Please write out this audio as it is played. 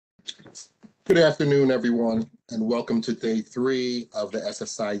Good afternoon, everyone, and welcome to day 3 of the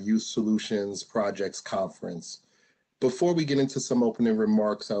SSI Youth Solutions Projects Conference. Before we get into some opening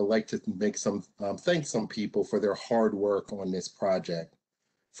remarks, I would like to thank some people for their hard work on this project.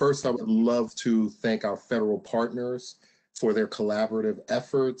 First, I would love to thank our federal partners for their collaborative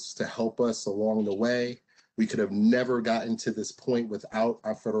efforts to help us along the way. We could have never gotten to this point without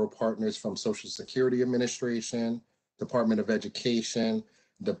our federal partners from Social Security Administration, Department of Education,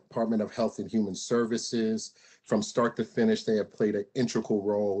 Department of Health and Human Services. From start to finish, they have played an integral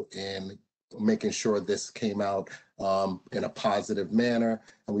role in making sure this came out in a positive manner,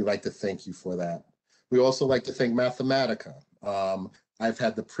 and we'd like to thank you for that. We also like to thank Mathematica. I've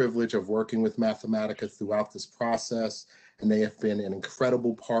had the privilege of working with Mathematica throughout this process, and they have been an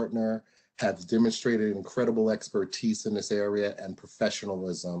incredible partner, have demonstrated incredible expertise in this area and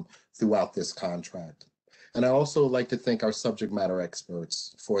professionalism throughout this contract. And I also like to thank our subject matter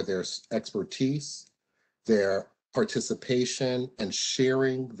experts for their expertise, their participation, and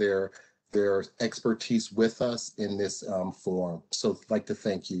sharing their expertise with us in this forum. So I'd like to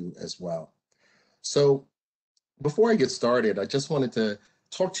thank you as well. So before I get started, I just wanted to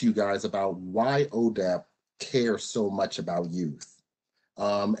talk to you guys about why ODEP cares so much about youth.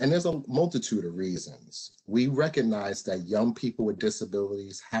 And there's a multitude of reasons. We recognize that young people with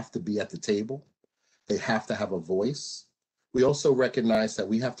disabilities have to be at the table. They have to have a voice. We also recognize that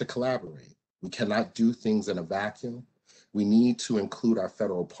we have to collaborate. We cannot do things in a vacuum. We need to include our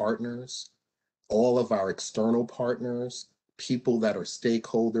federal partners, all of our external partners, people that are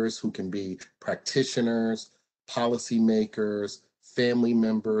stakeholders who can be practitioners, policymakers, family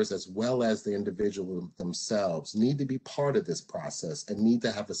members, as well as the individual themselves need to be part of this process and need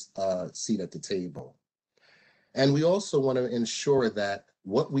to have a seat at the table. And we also want to ensure that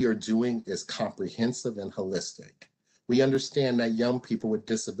what we are doing is comprehensive and holistic. We understand that young people with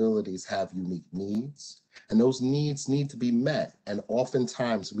disabilities have unique needs, and those needs need to be met. And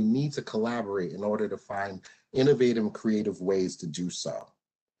oftentimes we need to collaborate in order to find innovative and creative ways to do so.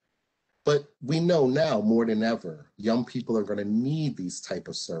 But we know now more than ever, young people are going to need these type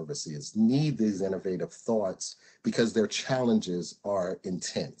of services, need these innovative thoughts, because their challenges are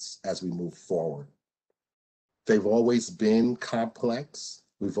intense as we move forward. They've always been complex.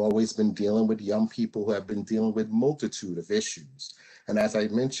 We've always been dealing with young people who have been dealing with multitude of issues. And as I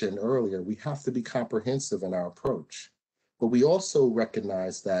mentioned earlier, we have to be comprehensive in our approach. But we also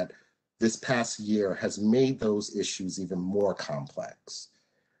recognize that this past year has made those issues even more complex.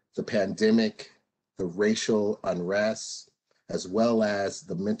 The pandemic, the racial unrest, as well as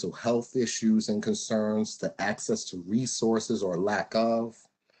the mental health issues and concerns, the access to resources or lack of,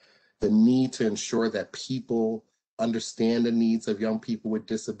 the need to ensure that people understand the needs of young people with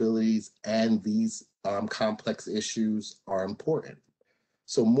disabilities and these complex issues are important.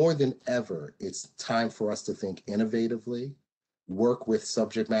 So more than ever, it's time for us to think innovatively, work with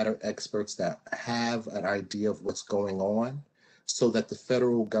subject matter experts that have an idea of what's going on so that the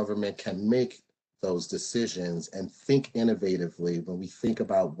federal government can make those decisions and think innovatively when we think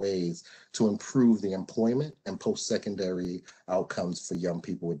about ways to improve the employment and post-secondary outcomes for young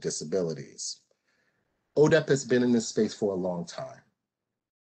people with disabilities. ODEP has been in this space for a long time.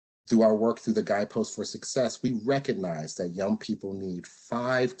 Through our work through the Guidepost for Success, we recognize that young people need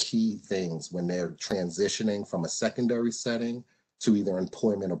 5 key things when they're transitioning from a secondary setting to either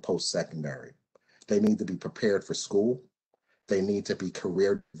employment or post-secondary. They need to be prepared for school. They need to be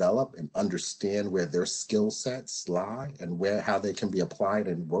career developed and understand where their skill sets lie and how they can be applied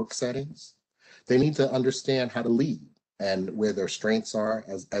in work settings. They need to understand how to lead and where their strengths are,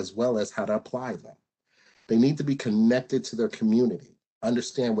 as well as how to apply them. They need to be connected to their community,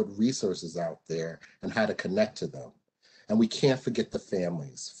 understand what resources out there and how to connect to them. And we can't forget the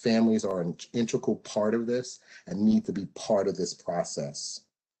families. Families are an integral part of this and need to be part of this process.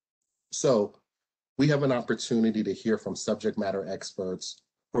 So we have an opportunity to hear from subject matter experts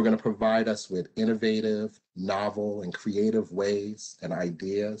who are going to provide us with innovative, novel, and creative ways and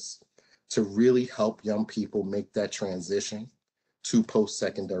ideas to really help young people make that transition to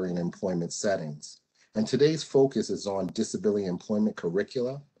post-secondary and employment settings. And today's focus is on disability employment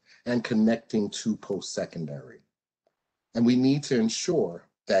curricula and connecting to post-secondary. And we need to ensure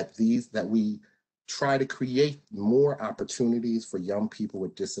that we try to create more opportunities for young people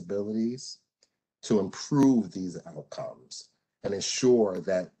with disabilities to improve these outcomes and ensure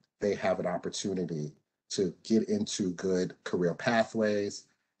that they have an opportunity to get into good career pathways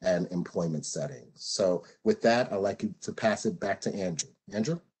and employment settings. So with that, I'd like to pass it back to Andrew.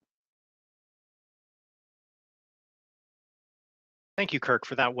 Andrew? Thank you, Kirk,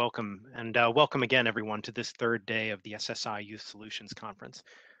 for that welcome. And welcome again, everyone, to this third day of the SSI Youth Solutions Conference.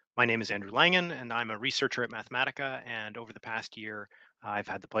 My name is Andrew Langen, and I'm a researcher at Mathematica. And over the past year, I've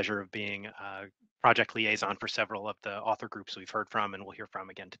had the pleasure of being a project liaison for several of the author groups we've heard from and we'll hear from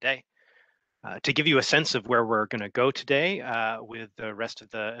again today. To give you a sense of where we're going to go today with the rest of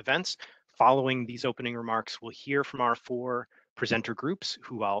the events, following these opening remarks, we'll hear from our four presenter groups,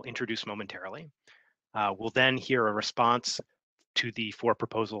 who I'll introduce momentarily. We'll then hear a response to the four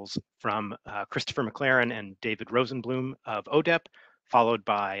proposals from Christopher McLaren and David Rosenblum of ODEP, followed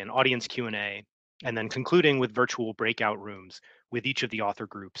by an audience Q&A, and then concluding with virtual breakout rooms with each of the author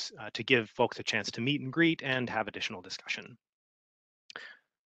groups to give folks a chance to meet and greet and have additional discussion.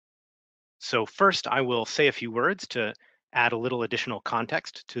 So first, I will say a few words to add a little additional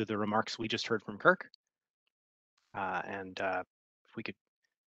context to the remarks we just heard from Kirk. If we could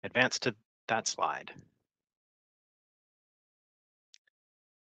advance to that slide.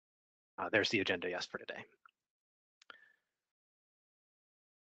 There's the agenda, yes, for today.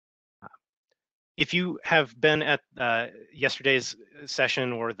 If you have been at yesterday's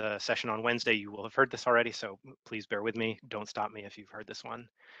session or the session on Wednesday, you will have heard this already, so please bear with me. Don't stop me if you've heard this one,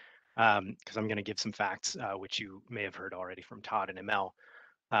 because I'm going to give some facts which you may have heard already from Todd and Emel.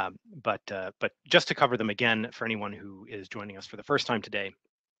 But just to cover them again for anyone who is joining us for the first time today,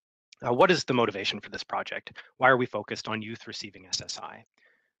 what is the motivation for this project? Why are we focused on youth receiving SSI?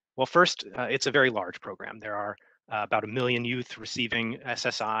 Well, first, it's a very large program. There are about 1 million youth receiving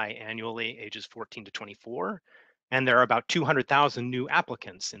SSI annually, ages 14 to 24, and there are about 200,000 new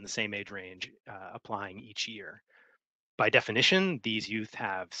applicants in the same age range applying each year. By definition, these youth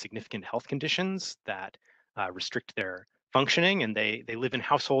have significant health conditions that restrict their functioning, and they live in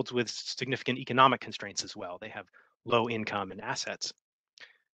households with significant economic constraints as well. They have low income and assets.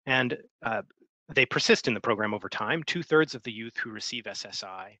 And they persist in the program over time. 2/3 of the youth who receive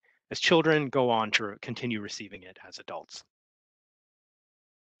SSI as children go on to continue receiving it as adults.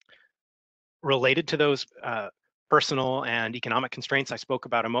 Related to those personal and economic constraints I spoke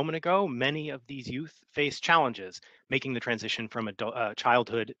about a moment ago, many of these youth face challenges making the transition from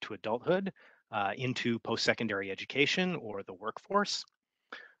childhood to adulthood into post-secondary education or the workforce.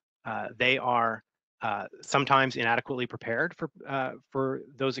 They are sometimes inadequately prepared for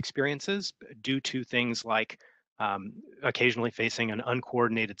those experiences due to things like occasionally facing an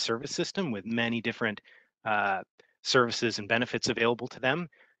uncoordinated service system with many different services and benefits available to them,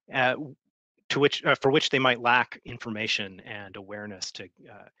 for which they might lack information and awareness to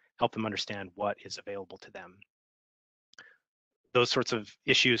help them understand what is available to them. Those sorts of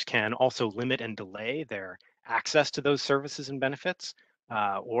issues can also limit and delay their access to those services and benefits,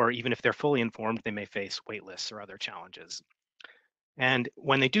 or even if they're fully informed, they may face wait lists or other challenges. And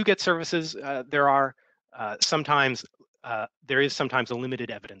when they do get services, there is sometimes a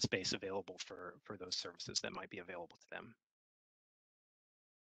limited evidence base available for those services that might be available to them.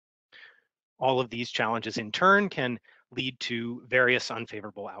 All of these challenges in turn can lead to various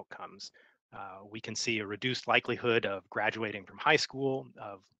unfavorable outcomes. We can see a reduced likelihood of graduating from high school,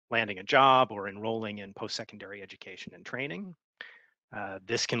 of landing a job, or enrolling in post-secondary education and training.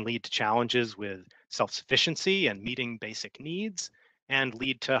 This can lead to challenges with self-sufficiency and meeting basic needs, and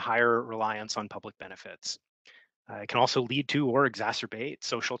lead to higher reliance on public benefits. It can also lead to or exacerbate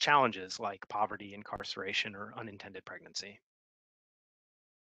social challenges like poverty, incarceration, or unintended pregnancy.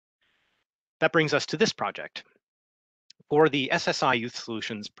 That brings us to this project. For the SSI Youth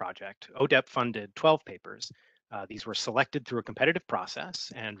Solutions project, ODEP funded 12 papers. These were selected through a competitive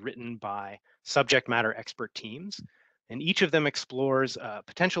process and written by subject matter expert teams. And each of them explores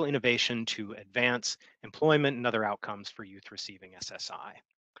potential innovation to advance employment and other outcomes for youth receiving SSI.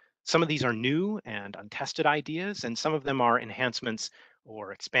 Some of these are new and untested ideas, and some of them are enhancements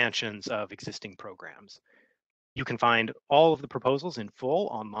or expansions of existing programs. You can find all of the proposals in full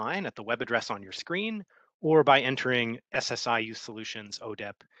online at the web address on your screen, or by entering SSI Youth Solutions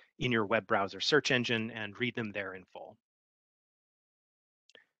ODEP in your web browser search engine and read them there in full.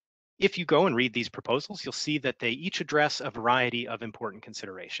 If you go and read these proposals, you'll see that they each address a variety of important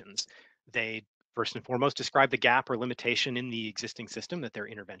considerations. They first and foremost describe the gap or limitation in the existing system that their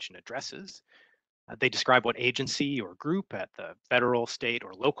intervention addresses. They describe what agency or group at the federal, state,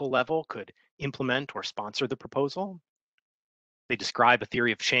 or local level could implement or sponsor the proposal. They describe a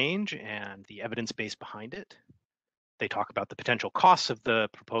theory of change and the evidence base behind it. They talk about the potential costs of the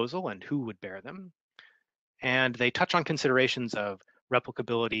proposal and who would bear them. And they touch on considerations of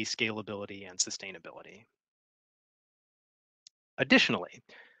replicability, scalability, and sustainability. Additionally,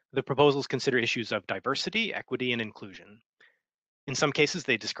 the proposals consider issues of diversity, equity, and inclusion. In some cases,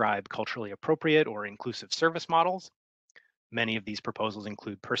 they describe culturally appropriate or inclusive service models. Many of these proposals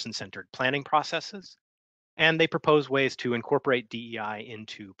include person-centered planning processes. and they propose ways to incorporate DEI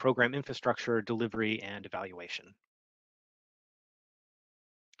into program infrastructure, delivery, and evaluation.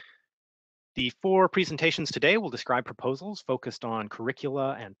 The 4 presentations today will describe proposals focused on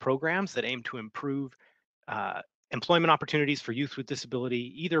curricula and programs that aim to improve employment opportunities for youth with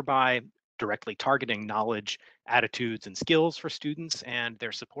disability, either by directly targeting knowledge, attitudes, and skills for students and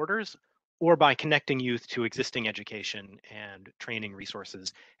their supporters, or by connecting youth to existing education and training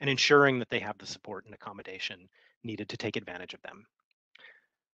resources and ensuring that they have the support and accommodation needed to take advantage of them.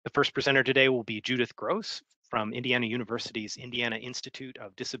 The first presenter today will be Judith Gross from Indiana University's Indiana Institute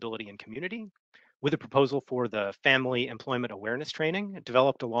of Disability and Community, with a proposal for the Family Employment Awareness Training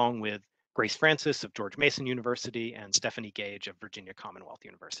developed along with Grace Francis of George Mason University and Stephanie Gage of Virginia Commonwealth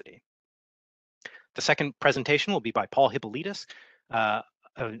University. The second presentation will be by Paul Hippolytus,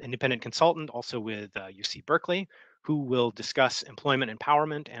 an independent consultant also with UC Berkeley, who will discuss employment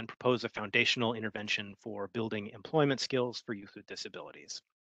empowerment and propose a foundational intervention for building employment skills for youth with disabilities.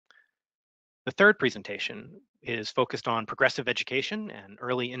 The third presentation is focused on progressive education and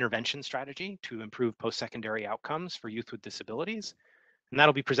early intervention strategy to improve post-secondary outcomes for youth with disabilities. And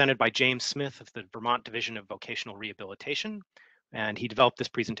that'll be presented by James Smith of the Vermont Division of Vocational Rehabilitation. And he developed this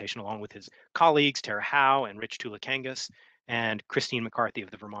presentation along with his colleagues, Tara Howe and Rich Tulikangas, and Christine McCarthy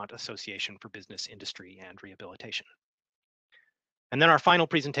of the Vermont Association for Business, Industry, and Rehabilitation. And then our final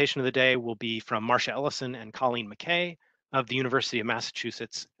presentation of the day will be from Marcia Ellison and Colleen McKay of the University of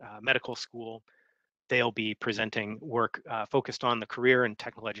Massachusetts Medical School. They'll be presenting work focused on the career and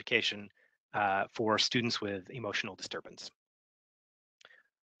technical education for students with emotional disturbance.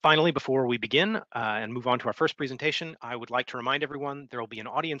 Finally, before we begin and move on to our first presentation, I would like to remind everyone there will be an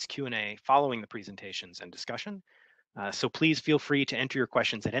audience Q&A following the presentations and discussion. So please feel free to enter your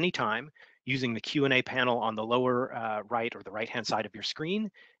questions at any time using the Q&A panel on the lower right or the right-hand side of your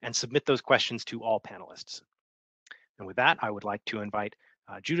screen and submit those questions to all panelists. And with that, I would like to invite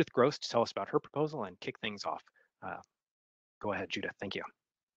Judith Gross to tell us about her proposal and kick things off. Go ahead, Judith. Thank you.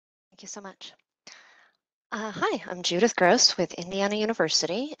 Thank you so much. Hi, I'm Judith Gross with Indiana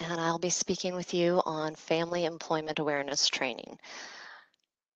University, and I'll be speaking with you on Family Employment Awareness Training.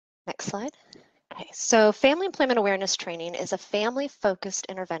 Next slide. Okay, so Family Employment Awareness Training is a family-focused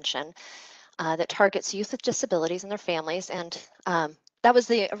intervention that targets youth with disabilities and their families, and that was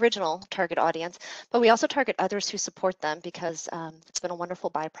the original target audience, but we also target others who support them because it's been a wonderful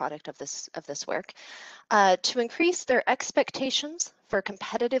byproduct of this work to increase their expectations for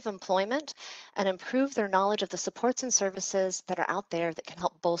competitive employment and improve their knowledge of the supports and services that are out there that can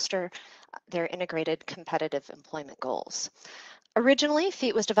help bolster their integrated competitive employment goals. Originally,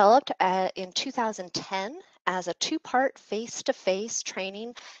 FEAT was developed in 2010 as a 2-part face-to-face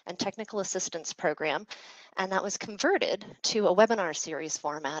training and technical assistance program, and that was converted to a webinar series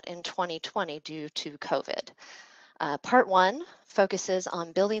format in 2020 due to COVID. Part 1 focuses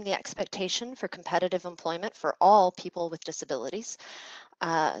on building the expectation for competitive employment for all people with disabilities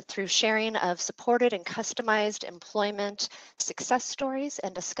through sharing of supported and customized employment success stories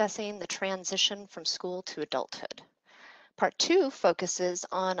and discussing the transition from school to adulthood. Part 2 focuses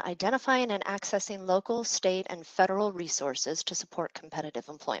on identifying and accessing local, state, and federal resources to support competitive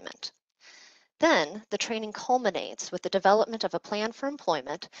employment. Then the training culminates with the development of a plan for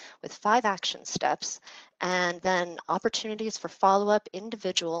employment with 5 action steps and then opportunities for follow-up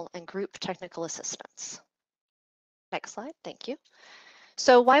individual and group technical assistance. Next slide, thank you.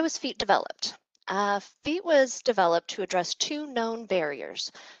 So why was FEAT developed? FEAT was developed to address 2 known barriers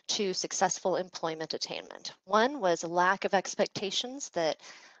to successful employment attainment. One was a lack of expectations that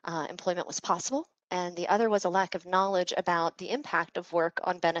employment was possible, and the other was a lack of knowledge about the impact of work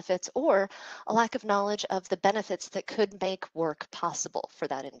on benefits or a lack of knowledge of the benefits that could make work possible for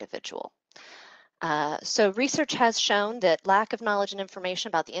that individual. So research has shown that lack of knowledge and information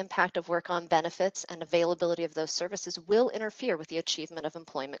about the impact of work on benefits and availability of those services will interfere with the achievement of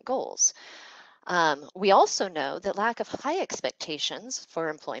employment goals. We also know that lack of high expectations for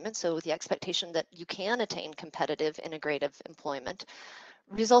employment, so the expectation that you can attain competitive integrative employment,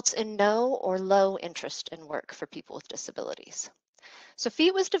 results in no or low interest in work for people with disabilities. So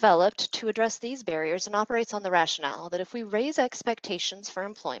FEAT was developed to address these barriers and operates on the rationale that if we raise expectations for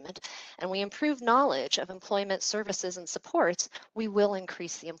employment and we improve knowledge of employment services and supports, we will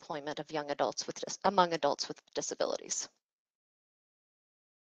increase the employment of young adults among adults with disabilities.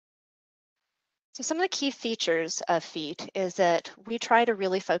 So some of the key features of FEAT is that we try to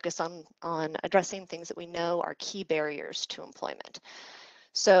really focus on addressing things that we know are key barriers to employment.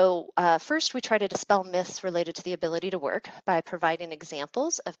 So first, we try to dispel myths related to the ability to work by providing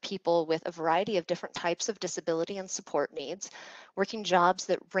examples of people with a variety of different types of disability and support needs, working jobs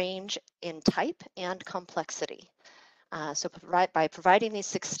that range in type and complexity. So by providing these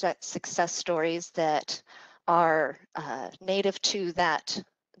success stories that are native to that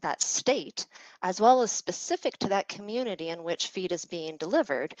state, as well as specific to that community in which FEED is being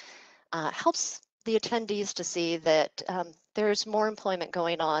delivered, helps the attendees to see that there's more employment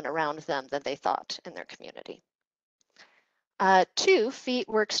going on around them than they thought in their community. Two, FEET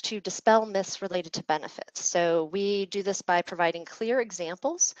works to dispel myths related to benefits. So we do this by providing clear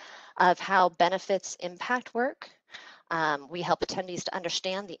examples of how benefits impact work. We help attendees to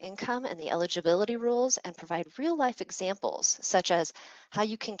understand the income and the eligibility rules and provide real life examples, such as how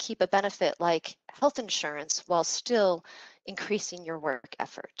you can keep a benefit like health insurance while still increasing your work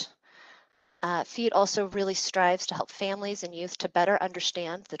effort. FEED also really strives to help families and youth to better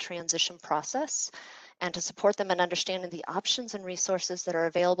understand the transition process and to support them in understanding the options and resources that are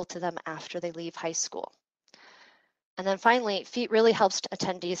available to them after they leave high school. And then finally, FEET really helps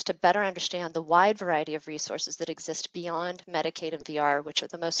attendees to better understand the wide variety of resources that exist beyond Medicaid and VR, which are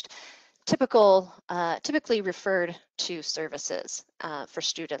the most typically referred to services for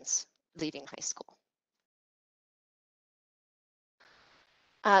students leaving high school.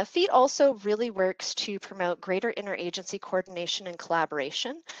 FEET also really works to promote greater interagency coordination and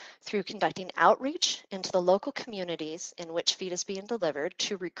collaboration through conducting outreach into the local communities in which FEET is being delivered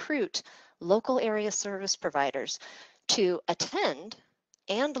to recruit local area service providers to attend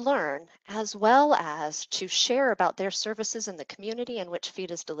and learn, as well as to share about their services in the community in which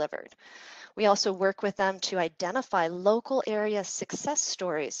FEET is delivered. We also work with them to identify local area success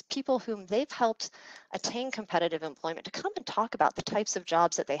stories, people whom they've helped attain competitive employment, to come and talk about the types of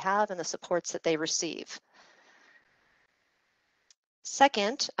jobs that they have and the supports that they receive.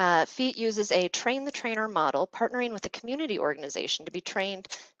 Second, FEET uses a train the trainer model, partnering with a community organization to be trained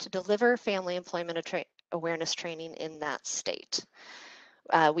to deliver family employment awareness training in that state.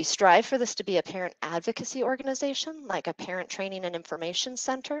 We strive for this to be a parent advocacy organization, like a parent training and information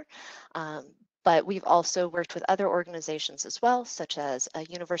center, but we've also worked with other organizations as well, such as a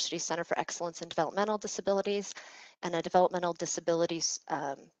University Center for Excellence in Developmental Disabilities and a developmental disabilities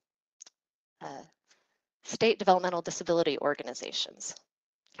state developmental disability organizations,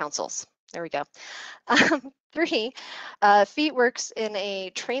 councils. There we go. Three, FEET works in a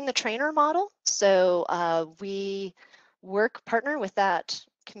train the trainer model. So we partner with that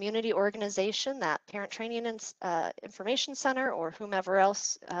community organization, that parent training and information center, or whomever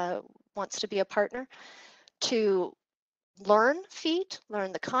else wants to be a partner, to learn FEET,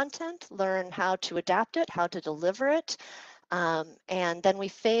 learn the content, learn how to adapt it, how to deliver it, and then we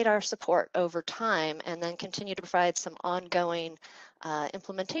fade our support over time and then continue to provide some ongoing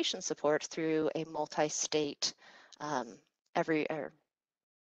implementation support through a multi-state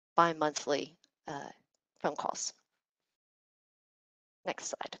bi-monthly phone calls. Next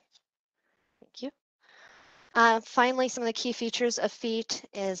slide. Thank you. Finally, some of the key features of FEET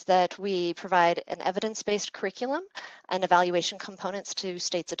is that we provide an evidence-based curriculum and evaluation components to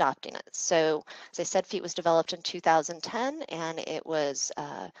states adopting it. So, as I said, FEET was developed in 2010, and it was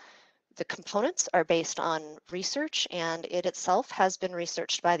the components are based on research, and it itself has been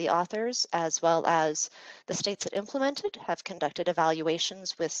researched by the authors, as well as the states that implemented have conducted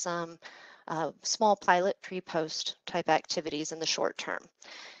evaluations with some small pilot pre-post type activities in the short term.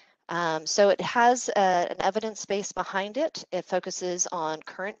 So it has an evidence base behind it. It focuses on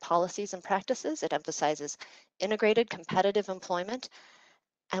current policies and practices. It emphasizes integrated competitive employment.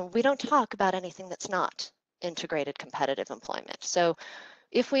 And we don't talk about anything that's not integrated competitive employment. So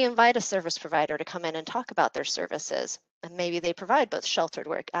if we invite a service provider to come in and talk about their services, and maybe they provide both sheltered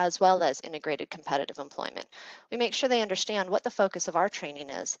work as well as integrated competitive employment, we make sure they understand what the focus of our training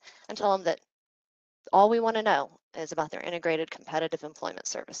is and tell them that all we want to know is about their integrated competitive employment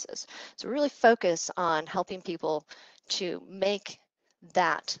services. So we really focus on helping people to make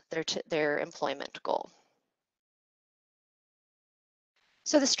that their employment goal.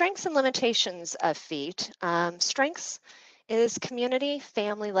 So the strengths and limitations of FEET. Strengths is community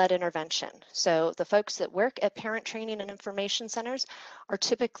family-led intervention. So the folks that work at parent training and information centers are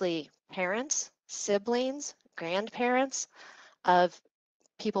typically parents, siblings, grandparents of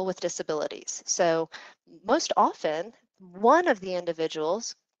people with disabilities. So most often, one of the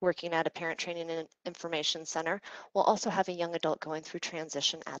individuals working at a parent training and information center will also have a young adult going through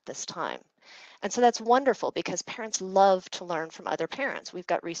transition at this time. And so that's wonderful because parents love to learn from other parents. We've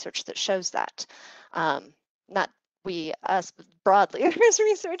got research that shows that. Not we, us, but broadly, there's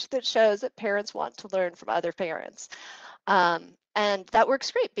research that shows that parents want to learn from other parents. And that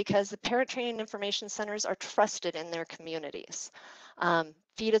works great because the parent training information centers are trusted in their communities.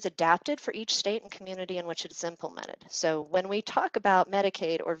 FEED is adapted for each state and community in which it is implemented. So when we talk about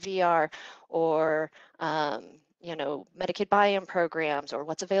Medicaid or VR or Medicaid buy-in programs or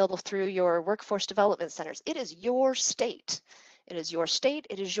what's available through your workforce development centers, it is your state. It is your state,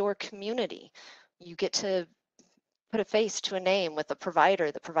 it is your community. You get to put a face to a name with a provider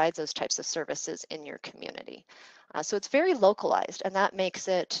that provides those types of services in your community. So it's very localized, and that makes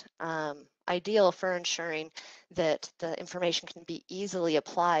it ideal for ensuring that the information can be easily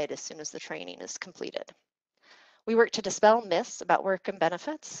applied as soon as the training is completed. We work to dispel myths about work and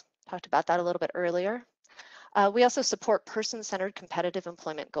benefits. Talked about that a little bit earlier. We also support person-centered competitive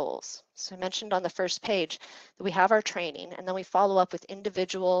employment goals. So I mentioned on the first page that we have our training, and then we follow up with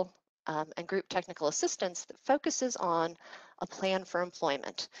individual and group technical assistance that focuses on a plan for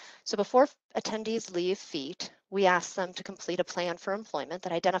employment. So before attendees leave FEET, we ask them to complete a plan for employment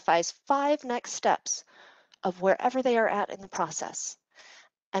that identifies 5 next steps of wherever they are at in the process.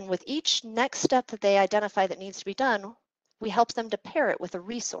 And with each next step that they identify that needs to be done, we help them to pair it with a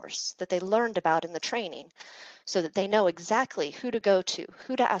resource that they learned about in the training so that they know exactly who to go to,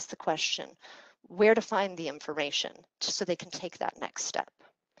 who to ask the question, where to find the information, so they can take that next step.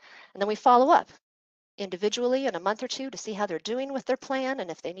 And then we follow up individually in a month or 2 to see how they're doing with their plan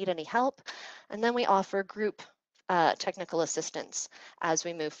and if they need any help. And then we offer group technical assistance as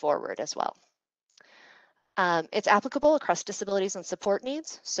we move forward as well. It's applicable across disabilities and support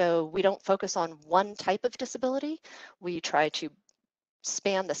needs. So we don't focus on one type of disability. We try to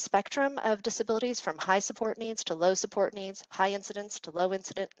span the spectrum of disabilities from high support needs to low support needs, high incidence to low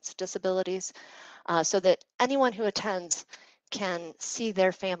incidence disabilities, so that anyone who attends can see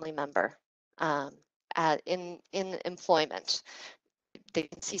their family member in employment. They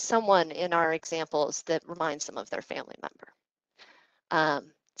can see someone in our examples that reminds them of their family member.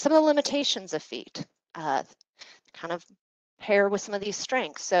 Some of the limitations of FEET kind of pair with some of these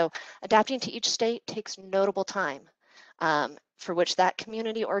strengths. So adapting to each state takes notable time, for which that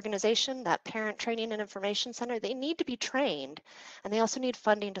community organization, that parent training and information center, they need to be trained, and they also need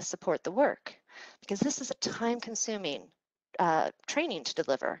funding to support the work, because this is a time-consuming training to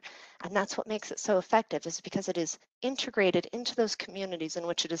deliver, and that's what makes it so effective, is because it is integrated into those communities in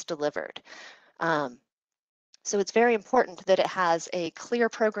which it is delivered. So it's very important that it has a clear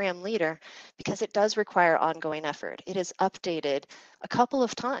program leader, because it does require ongoing effort. It is updated a couple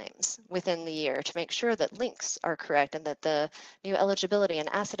of times within the year to make sure that links are correct and that the new eligibility and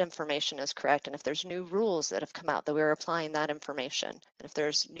asset information is correct. And if there's new rules that have come out, that we're applying that information. And if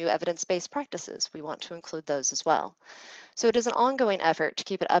there's new evidence-based practices, we want to include those as well. So it is an ongoing effort to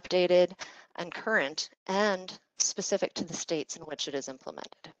keep it updated and current and specific to the states in which it is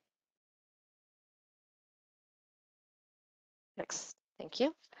implemented. Next, thank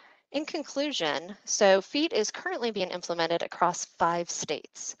you. In conclusion, so FEET is currently being implemented across 5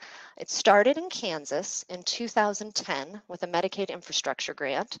 states. It started in Kansas in 2010 with a Medicaid infrastructure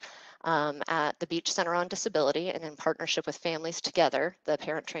grant at the Beach Center on Disability, and in partnership with Families Together, the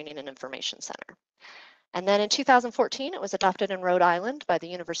Parent Training and Information Center. And then in 2014, it was adopted in Rhode Island by the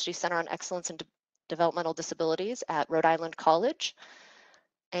University Center on Excellence in Developmental Disabilities at Rhode Island College.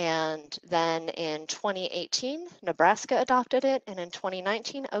 And then in 2018, Nebraska adopted it, and in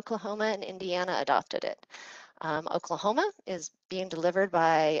 2019, Oklahoma and Indiana adopted it. Oklahoma is being delivered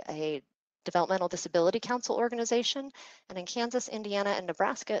by a Developmental Disability Council organization, and in Kansas, Indiana, and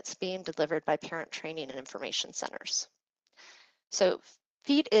Nebraska, it's being delivered by Parent Training and Information Centers. So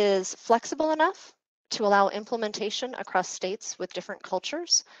FEET is flexible enough to allow implementation across states with different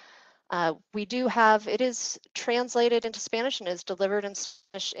cultures. We do have, it is translated into Spanish and is delivered in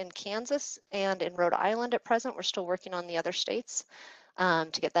Spanish in Kansas and in Rhode Island at present. We're still working on the other states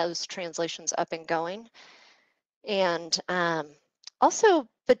to get those translations up and going. And also,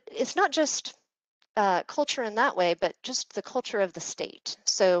 but it's not just culture in that way, but just the culture of the state.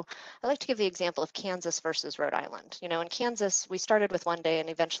 So I like to give the example of Kansas versus Rhode Island. You know, in Kansas, we started with 1 day and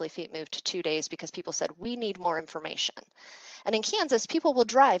eventually FEET moved to 2 days because people said, we need more information. And in Kansas, people will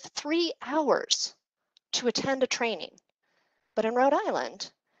drive 3 hours to attend a training. But in Rhode Island,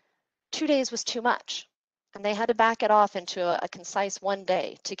 2 days was too much. And they had to back it off into a concise 1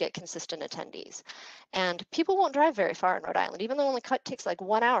 day to get consistent attendees. And people won't drive very far in Rhode Island. Even though it only takes like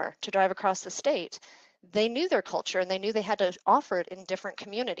 1 hour to drive across the state, they knew their culture and they knew they had to offer it in different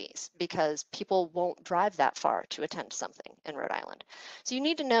communities because people won't drive that far to attend something in Rhode Island. So you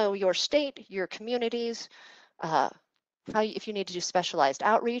need to know your state, your communities, if you need to do specialized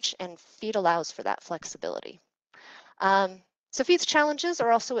outreach, and FEET allows for that flexibility. So FEET's challenges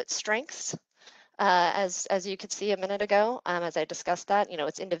are also its strengths. As you could see a minute ago, as I discussed that,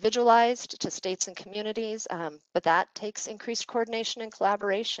 it's individualized to states and communities, but that takes increased coordination and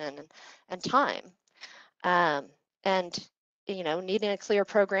collaboration and time. And needing a clear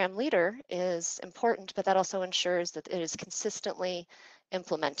program leader is important, but that also ensures that it is consistently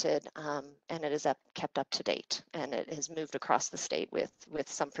implemented, and it is kept up to date, and it has moved across the state with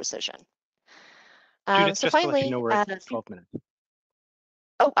some precision. Judith, So just finally, to let you know, we're at 12 minutes.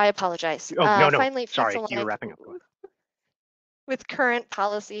 Oh, I apologize. Oh, no, Finally, sorry, fees you were aligned wrapping up. with current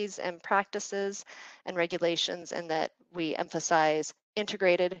policies and practices and regulations, and that we emphasize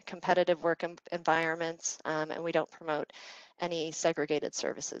integrated competitive work environments, and we don't promote any segregated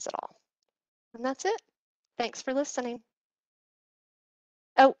services at all. And that's it. Thanks for listening.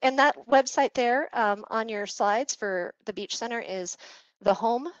 Oh, and that website there on your slides for the Beach Center is the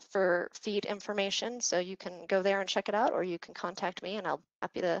home for feed information. So you can go there and check it out, or you can contact me and I'll be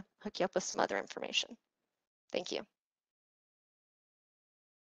happy to hook you up with some other information. Thank you.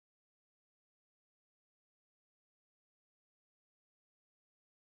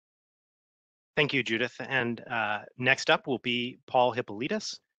 Thank you, Judith. And next up will be Paul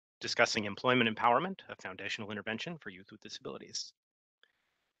Hippolytus discussing employment empowerment, a foundational intervention for youth with disabilities.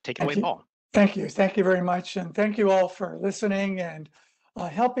 Take it away, Paul. Thank you. Thank you very much. And thank you all for listening and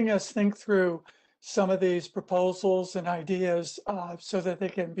helping us think through some of these proposals and ideas so that they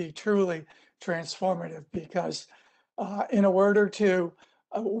can be truly transformative. Because in a word or two,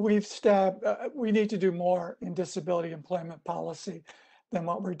 we need to do more in disability employment policy than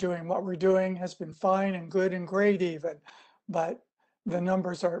what we're doing. What we're doing has been fine and good and great even, but the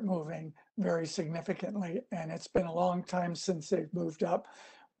numbers aren't moving very significantly. And it's been a long time since they've moved up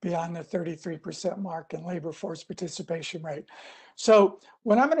beyond the 33% mark in labor force participation rate. So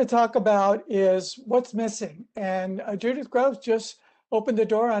what I'm going to talk about is what's missing. And Judith Gross just opened the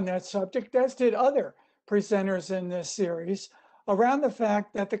door on that subject, as did other presenters in this series, around the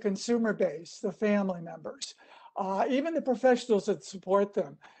fact that the consumer base, the family members, even the professionals that support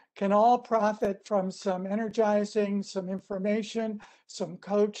them, can all profit from some energizing, some information, some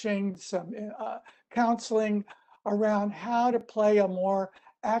coaching, some counseling around how to play a more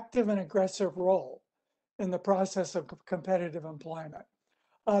active and aggressive role in the process of competitive employment.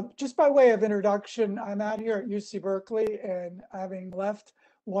 Just by way of introduction, I'm out here at UC Berkeley, and having left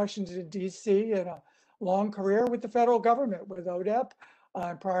Washington, D.C. in a long career with the federal government, with ODEP,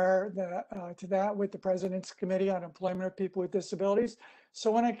 prior to that with the President's Committee on Employment of People with Disabilities.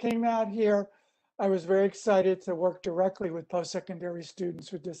 So when I came out here, I was very excited to work directly with post-secondary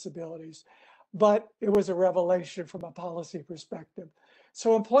students with disabilities. But it was a revelation from a policy perspective.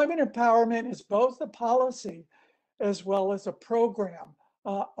 So employment empowerment is both a policy as well as a program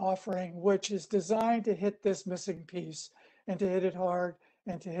offering, which is designed to hit this missing piece and to hit it hard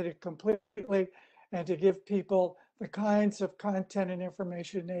and to hit it completely and to give people the kinds of content and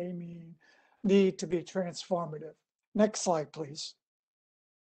information they need to be transformative. Next slide, please.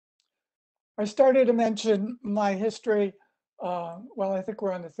 I started to mention my history. Well, I think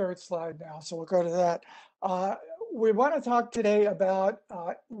we're on the third slide now, so we'll go to that. We want to talk today about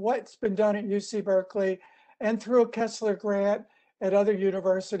what's been done at UC Berkeley and through a Kessler grant at other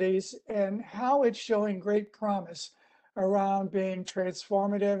universities, and how it's showing great promise around being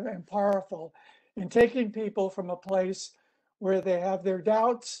transformative and powerful in taking people from a place where they have their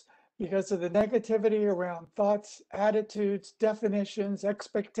doubts because of the negativity around thoughts, attitudes, definitions,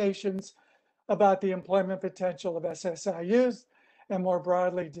 expectations about the employment potential of SSI youth, and more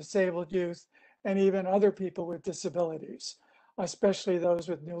broadly, disabled youth, and even other people with disabilities, especially those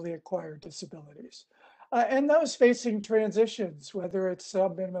with newly acquired disabilities. And those facing transitions, whether it's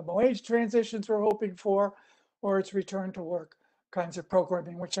minimum wage transitions we're hoping for, or it's return to work kinds of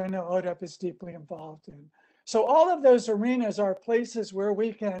programming, which I know ODEP is deeply involved in. So all of those arenas are places where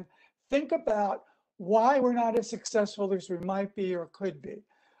we can think about why we're not as successful as we might be or could be.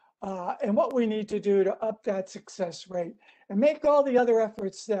 And what we need to do to up that success rate and make all the other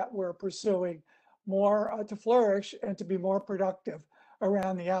efforts that we're pursuing more to flourish and to be more productive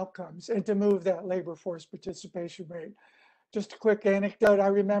around the outcomes and to move that labor force participation rate. Just a quick anecdote, I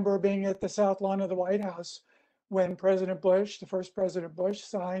remember being at the South Lawn of the White House when President Bush, the first President Bush,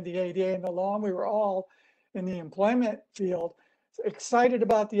 signed the ADA and the law, and we were all in the employment field excited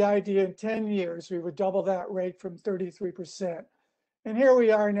about the idea in 10 years we would double that rate from 33%. And here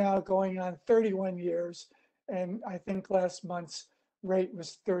we are now going on 31 years, and I think last month's rate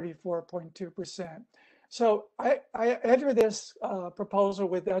was 34.2%. So I enter this proposal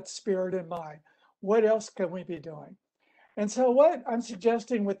with that spirit in mind. What else can we be doing? And so what I'm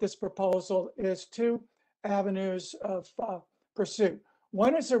suggesting with this proposal is two avenues of pursuit.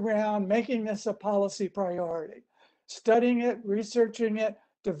 One is around making this a policy priority, studying it, researching it,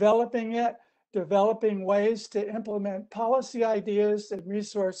 developing ways to implement policy ideas and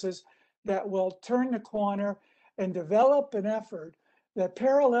resources that will turn the corner and develop an effort that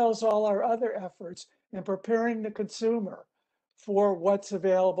parallels all our other efforts in preparing the consumer for what's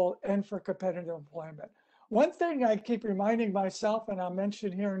available and for competitive employment. One thing I keep reminding myself, and I'll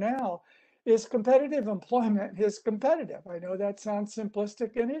mention here now, is competitive employment is competitive. I know that sounds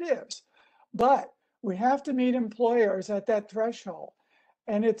simplistic, and it is, but we have to meet employers at that threshold.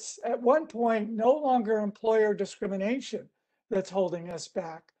 And it's at one point no longer employer discrimination that's holding us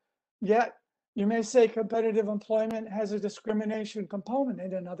back. Yet you may say competitive employment has a discrimination component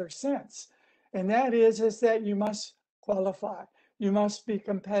in another sense. And that is that you must qualify, you must be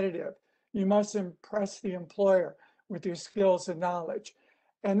competitive, you must impress the employer with your skills and knowledge.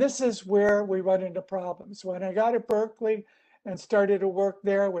 And this is where we run into problems. When I got to Berkeley and started to work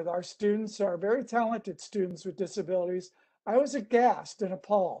there with our students, our very talented students with disabilities, I was aghast and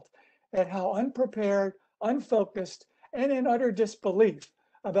appalled at how unprepared, unfocused, and in utter disbelief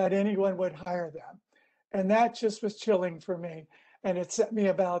about anyone would hire them. And that just was chilling for me. And it set me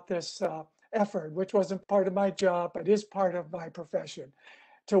about this effort, which wasn't part of my job, but is part of my profession,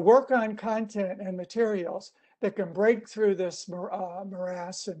 to work on content and materials that can break through this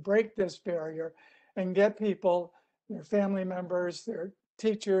morass and break this barrier and get people, their family members, their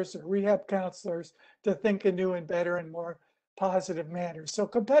teachers, their rehab counselors to think in new and better and more positive manner. So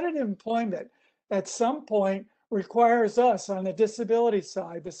competitive employment at some point requires us on the disability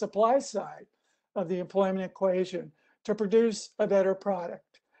side, the supply side of the employment equation, to produce a better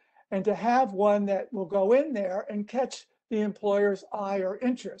product and to have one that will go in there and catch the employer's eye or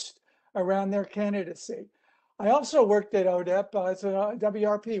interest around their candidacy. I also worked at ODEP as a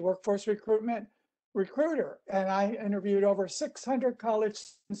WRP, Workforce Recruitment Recruiter, and I interviewed over 600 college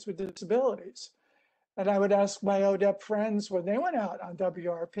students with disabilities. And I would ask my ODEP friends when they went out on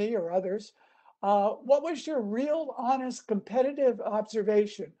WRP or others, what was your real, honest, competitive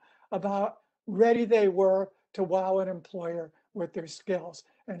observation about ready they were to wow an employer with their skills?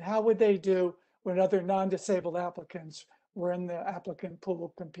 And how would they do when other non-disabled applicants were in the applicant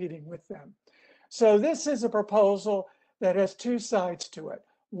pool competing with them? So this is a proposal that has two sides to it.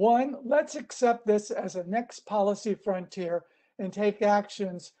 One, let's accept this as a next policy frontier and take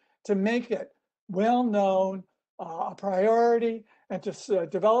actions to make it well-known, a priority, and to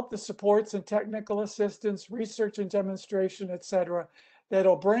develop the supports and technical assistance, research and demonstration, et cetera,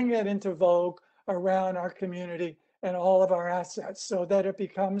 that'll bring it into vogue around our community and all of our assets so that it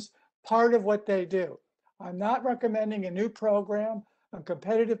becomes part of what they do. I'm not recommending a new program, a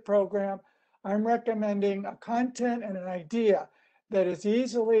competitive program. I'm recommending a content and an idea that is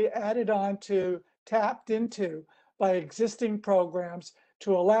easily added on to, tapped into by existing programs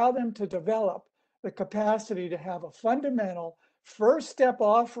to allow them to develop the capacity to have a fundamental first step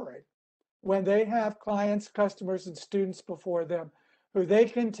offering when they have clients, customers, and students before them who they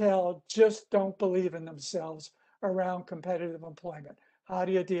can tell just don't believe in themselves around competitive employment. How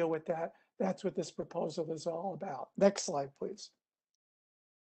do you deal with that? That's what this proposal is all about. Next slide, please.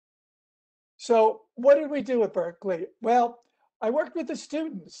 So what did we do at Berkeley? Well, I worked with the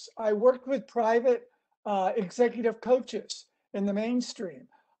students. I worked with private executive coaches in the mainstream.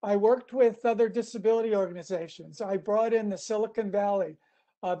 I worked with other disability organizations. I brought in the Silicon Valley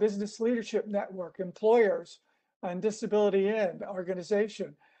Business Leadership Network, employers, and Disability In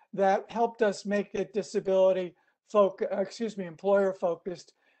organization that helped us make it employer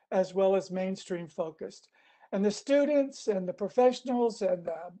focused as well as mainstream focused. And the students and the professionals and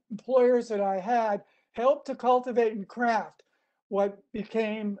the employers that I had helped to cultivate and craft what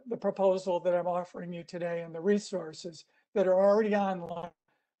became the proposal that I'm offering you today and the resources that are already online,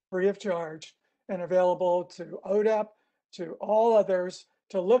 free of charge, and available to ODEP, to all others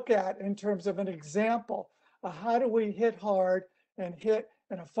to look at in terms of an example of how do we hit hard and hit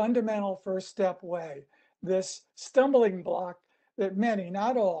in a fundamental first step way, this stumbling block that many,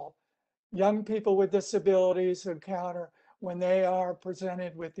 not all, young people with disabilities encounter when they are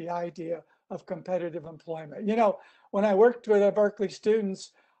presented with the idea of competitive employment. You know, when I worked with the Berkeley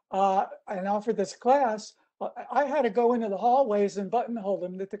students and offered this class, I had to go into the hallways and buttonhole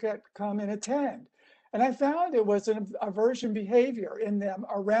them that they could come and attend. And I found it was an aversion behavior in them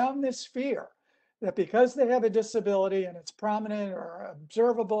around this fear that because they have a disability and it's prominent or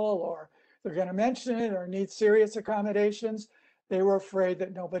observable or they're going to mention it or need serious accommodations, they were afraid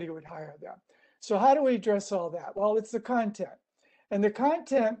that nobody would hire them. So how do we address all that? Well, it's the content. And the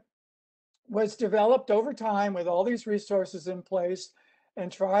content was developed over time with all these resources in place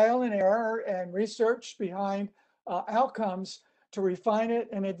and trial and error and research behind outcomes to refine it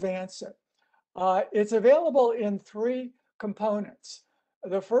and advance it. It's available in 3 components.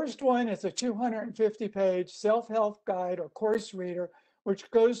 The first one is a 250-page self-help guide or course reader,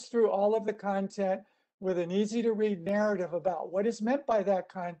 which goes through all of the content with an easy-to-read narrative about what is meant by that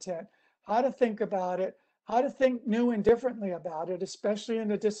content, how to think about it, how to think new and differently about it, especially in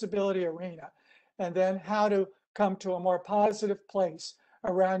the disability arena, and then how to come to a more positive place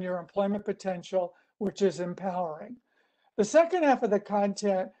around your employment potential, which is empowering. The second half of the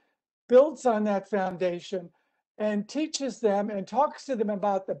content builds on that foundation and teaches them and talks to them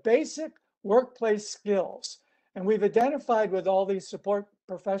about the basic workplace skills. And we've identified with all these support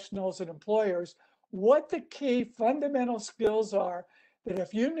professionals and employers what the key fundamental skills are that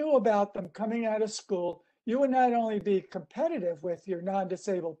if you knew about them coming out of school, you would not only be competitive with your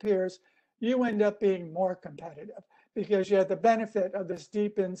non-disabled peers, you end up being more competitive because you have the benefit of this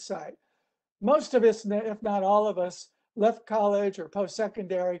deep insight. Most of us, if not all of us, left college or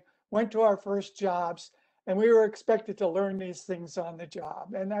post-secondary, went to our first jobs, and we were expected to learn these things on the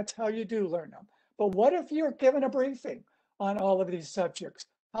job. And that's how you do learn them. But what if you're given a briefing on all of these subjects?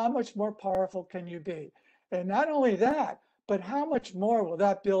 How much more powerful can you be? And not only that, but how much more will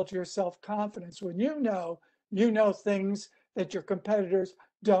that build your self-confidence when you know things that your competitors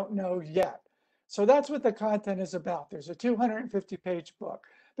don't know yet. So that's what the content is about. There's a 250-page book.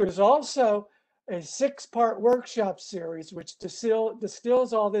 There's also a 6-part workshop series, which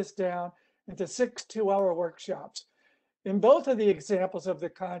distills all this down into 6 2-hour workshops. In both of the examples of the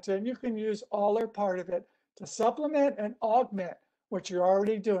content, you can use all or part of it to supplement and augment what you're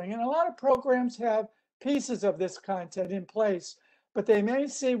already doing. And a lot of programs have pieces of this content in place, but they may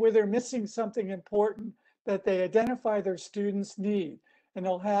see where they're missing something important that they identify their students need. And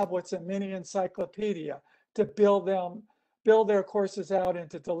they'll have what's a mini encyclopedia to build their courses out and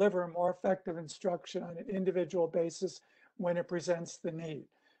to deliver more effective instruction on an individual basis when it presents the need.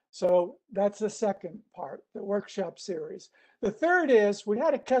 So that's the second part, the workshop series. The third is we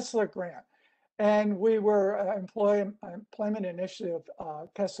had a Kessler grant, and we were Employment Initiative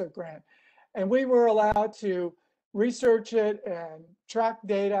Kessler grant, and we were allowed to research it and track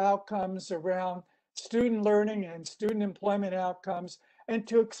data outcomes around student learning and student employment outcomes, and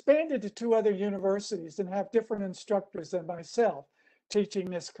to expand it to 2 other universities and have different instructors than myself teaching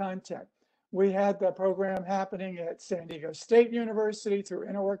this content. We had the program happening at San Diego State University through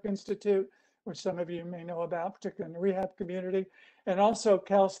Interwork Institute, which some of you may know about, particularly in the rehab community, and also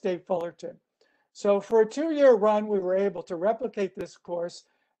Cal State Fullerton. So for a 2-year run, we were able to replicate this course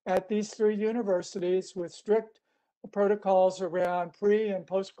at these 3 universities with strict protocols around pre and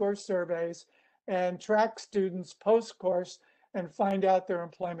post-course surveys and track students post-course and find out their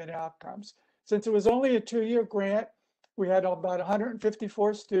employment outcomes. Since it was only a 2-year grant, we had about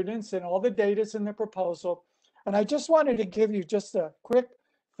 154 students, and all the data's in the proposal. And I just wanted to give you just a quick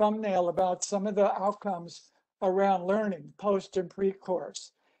thumbnail about some of the outcomes around learning post and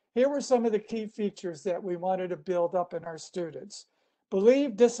pre-course. Here were some of the key features that we wanted to build up in our students.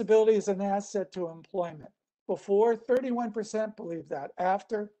 Believe disability is an asset to employment. Before, 31% believe that.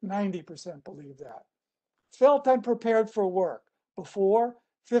 After, 90% believe that. Felt unprepared for work. Before,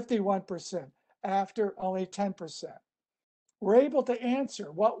 51%. After, only 10%. We're able to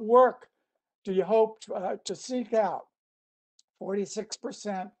answer, what work do you hope to seek out?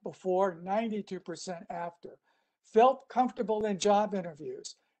 46% before, 92% after. Felt comfortable in job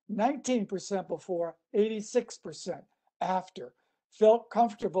interviews. 19% before, 86% after. Felt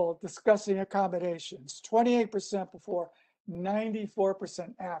comfortable discussing accommodations. 28% before,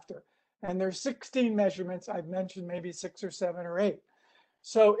 94% after. And there's 16 measurements. I've mentioned maybe 6 or 7 or 8.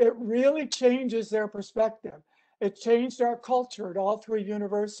 So it really changes their perspective. It changed our culture at all 3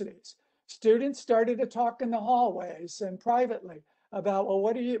 universities. Students started to talk in the hallways and privately about, well,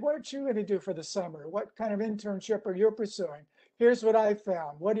 what are you going to do for the summer? What kind of internship are you pursuing? Here's what I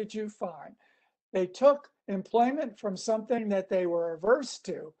found. What did you find? They took employment from something that they were averse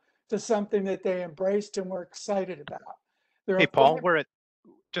to something that they embraced and were excited about. Hey, Paul,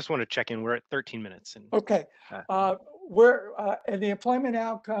 just want to check in. We're at 13 minutes. And, okay. And the employment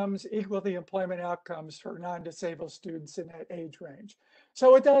outcomes equal the employment outcomes for non-disabled students in that age range.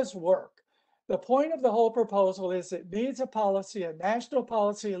 So it does work. The point of the whole proposal is it needs a policy, a national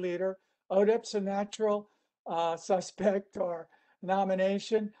policy leader. ODIP's a natural suspect or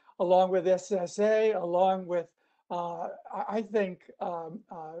nomination, along with SSA, along with, I think,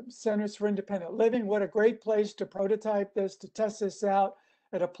 Centers for Independent Living. What a great place to prototype this, to test this out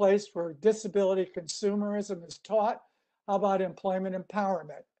at a place where disability consumerism is taught. How about employment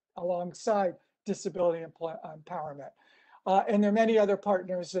empowerment alongside disability empowerment? And there are many other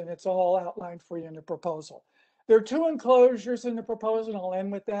partners, and it's all outlined for you in the proposal. There are two enclosures in the proposal, and I'll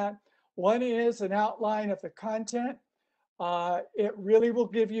end with that. One is an outline of the content. It really will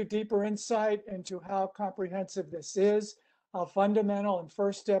give you deeper insight into how comprehensive this is, how fundamental and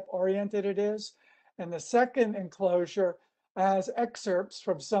first step oriented it is. And the second enclosure has excerpts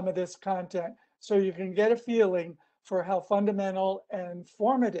from some of this content so you can get a feeling for how fundamental and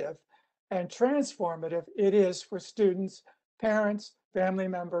formative and transformative it is for students, parents, family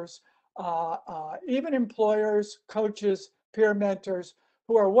members, even employers, coaches, peer mentors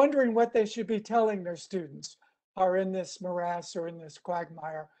who are wondering what they should be telling their students, are in this morass or in this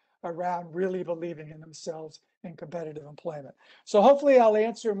quagmire around really believing in themselves in competitive employment. So hopefully I'll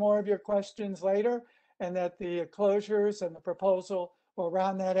answer more of your questions later, and that the closures and the proposal will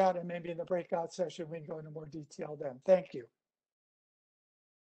round that out, and maybe in the breakout session we can go into more detail then. Thank you.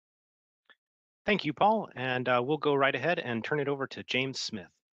 Thank you, Paul. And we'll go right ahead and turn it over to James Smith.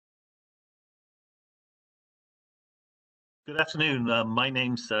 Good afternoon. My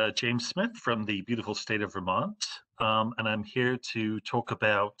name's James Smith from the beautiful state of Vermont, and I'm here to talk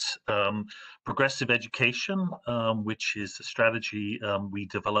about progressive education, which is a strategy we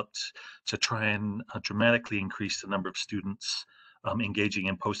developed to try and dramatically increase the number of students engaging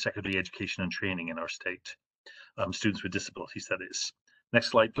in post-secondary education and training in our state, students with disabilities, that is. Next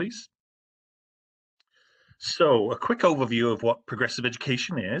slide, please. So a quick overview of what progressive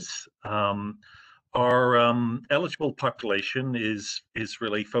education is. Our eligible population is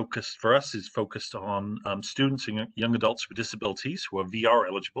really focused, for us, is focused on students and young adults with disabilities who are VR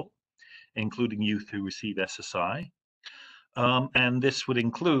eligible, including youth who receive SSI. And this would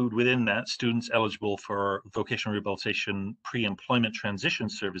include, within that, students eligible for vocational rehabilitation pre-employment transition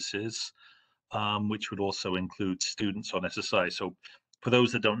services, which would also include students on SSI. So for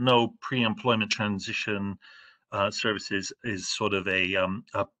those that don't know, pre-employment transition services is sort of a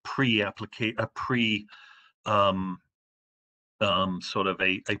sort of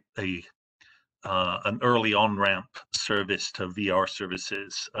an early on ramp service to VR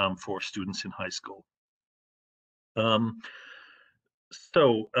services for students in high school.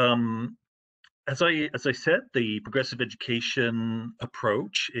 As I said, the progressive education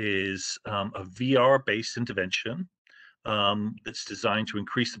approach is a VR-based intervention that's designed to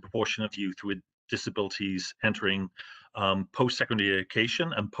increase the proportion of youth with disabilities entering post-secondary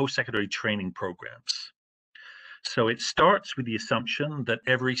education and post-secondary training programs. So it starts with the assumption that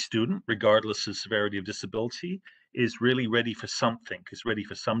every student, regardless of severity of disability, is really ready for something, is ready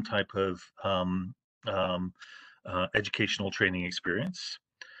for some type of educational training experience.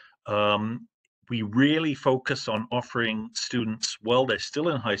 We really focus on offering students, while they're still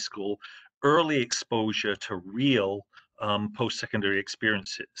in high school, early exposure to real post-secondary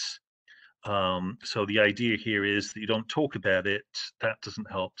experiences. So the idea here is that you don't talk about it. That doesn't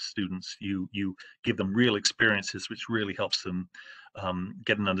help students. You give them real experiences, which really helps them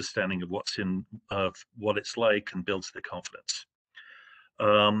get an understanding of what it's like and builds their confidence.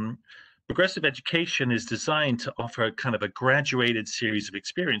 Progressive education is designed to offer kind of a graduated series of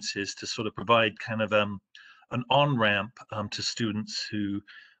experiences to sort of provide kind of an on-ramp to students who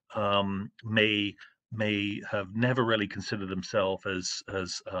may have never really considered themselves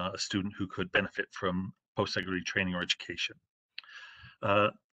as a student who could benefit from post-secondary training or education.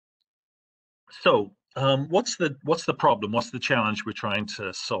 What's the problem? What's the challenge we're trying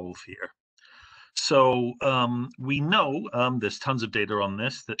to solve here? So we know there's tons of data on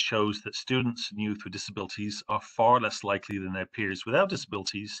this that shows that students and youth with disabilities are far less likely than their peers without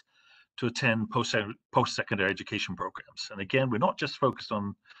disabilities to attend post-secondary education programs. And again, we're not just focused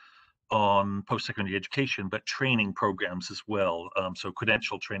on post-secondary education, but training programs as well, so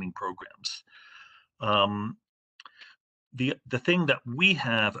credential training programs. The thing that we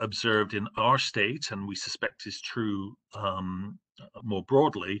have observed in our state, and we suspect is true more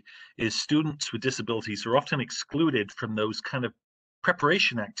broadly, is students with disabilities are often excluded from those kind of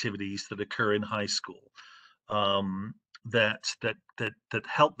preparation activities that occur in high school that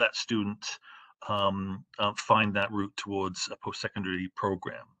help that student find that route towards a post-secondary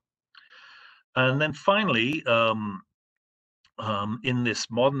program. And then finally, in this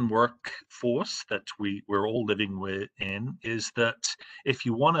modern workforce that we're all living in, is that if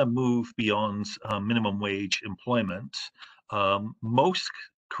you want to move beyond minimum wage employment, most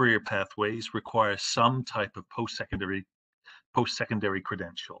career pathways require some type of post-secondary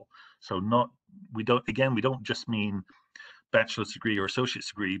credential. So we don't just mean bachelor's degree or associate's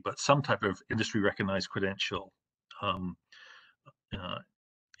degree, but some type of industry recognized credential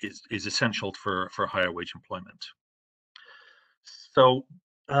is essential for higher wage employment. So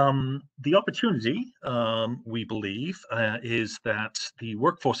the opportunity, we believe, is that the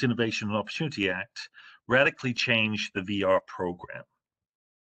Workforce Innovation and Opportunity Act radically change the VR program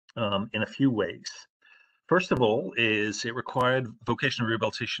in a few ways. First of all, is it required vocational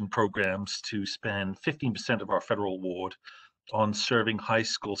rehabilitation programs to spend 15% of our federal award on serving high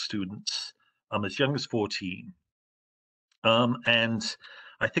school students as young as 14. And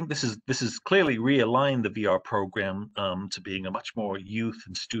I think this is clearly realigned the VR program to being a much more youth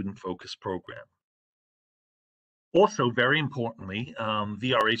and student focused program. Also, very importantly,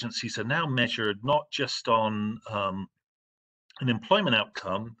 VR agencies are now measured not just on an employment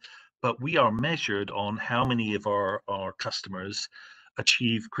outcome, but we are measured on how many of our customers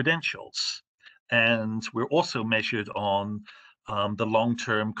achieve credentials. And we're also measured on the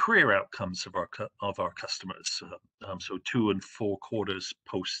long-term career outcomes of our customers, so 2 and 4 quarters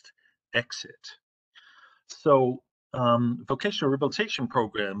post-exit. So vocational rehabilitation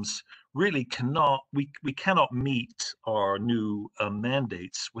programs really cannot meet our new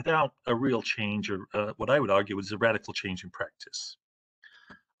mandates without a real change, or what I would argue is a radical change in practice.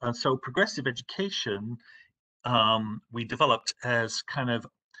 And so progressive education we developed as kind of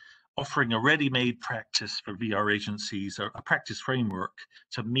offering a ready-made practice for VR agencies, or a practice framework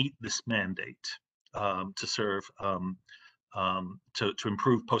to meet this mandate, to serve to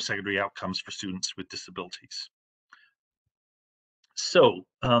improve post-secondary outcomes for students with disabilities. So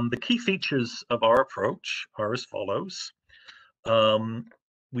the key features of our approach are as follows.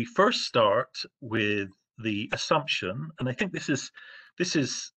 We first start with the assumption, and I think this is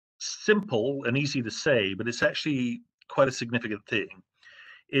simple and easy to say, but it's actually quite a significant thing,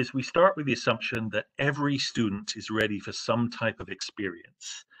 is we start with the assumption that every student is ready for some type of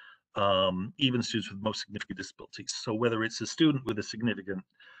experience, even students with most significant disabilities. So whether it's a student with a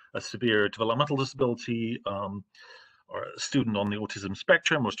severe developmental disability, or a student on the autism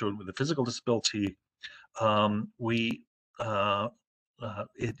spectrum, or a student with a physical disability,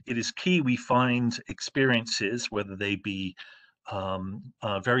 it is key we find experiences, whether they be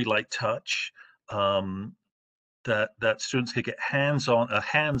very light touch, that students could get a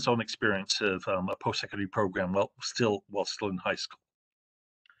hands-on experience of a post-secondary program while still in high school.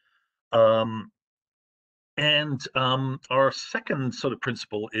 And our second sort of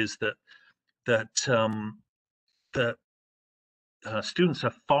principle is that students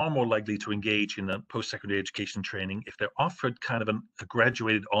are far more likely to engage in a post-secondary education training if they're offered kind of a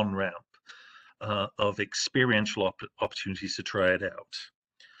graduated on-ramp of experiential opportunities to try it out.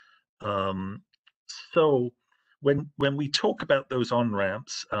 So when we talk about those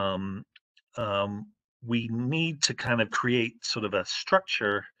on-ramps, we need to kind of create sort of a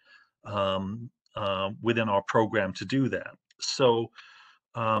structure within our program to do that. So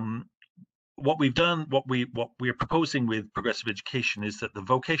what we've done, what we're proposing with progressive education, is that the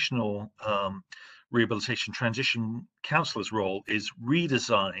vocational rehabilitation transition counselor's role is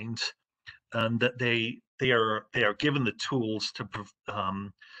redesigned, and that they are given the tools to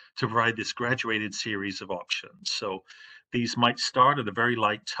provide this graduated series of options. So these might start at a very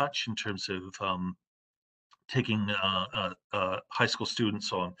light touch in terms of taking high school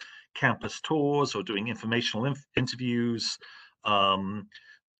students on campus tours or doing informational interviews.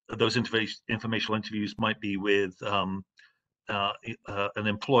 Those informational interviews might be with an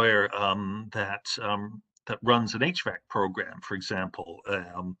employer that runs an HVAC program, for example,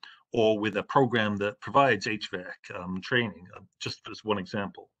 or with a program that provides HVAC training, just as one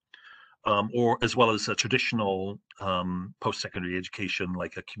example, or as well as a traditional post-secondary education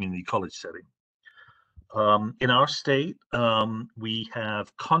like a community college setting. In our state, we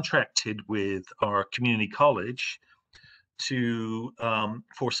have contracted with our community college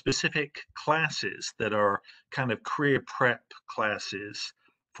for specific classes that are kind of career prep classes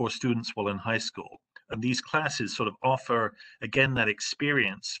for students while in high school. And these classes sort of offer, again, that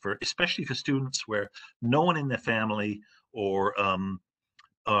experience especially for students where no one in their family or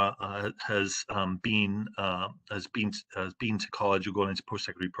has been to college or gone into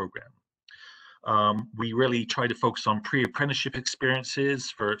post-secondary program. We really try to focus on pre-apprenticeship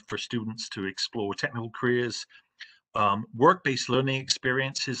experiences for students to explore technical careers, work-based learning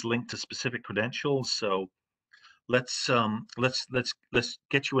experiences linked to specific credentials. So let's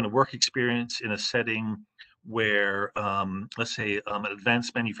get you in a work experience in a setting where, let's say, an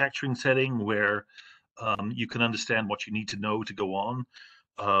advanced manufacturing setting where you can understand what you need to know to go on.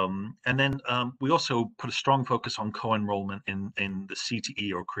 And then we also put a strong focus on co-enrollment in the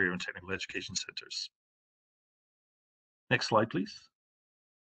CTE, or Career and Technical Education Centers. Next slide, please.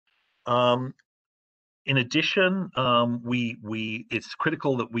 In addition, it's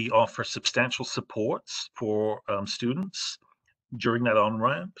critical that we offer substantial supports for students during that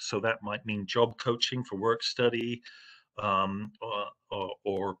on-ramp. So that might mean job coaching for work study,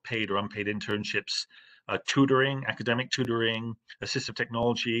 or paid or unpaid internships tutoring, academic tutoring, assistive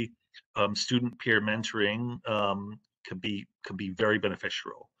technology, student peer mentoring can be very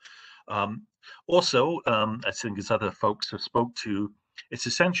beneficial. Also, I think as other folks have spoke to, it's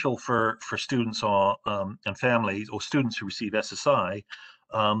essential for students and families or students who receive SSI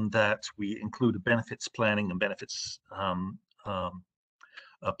that we include a benefits planning and benefits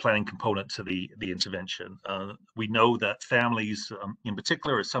planning component to the intervention. We know that families in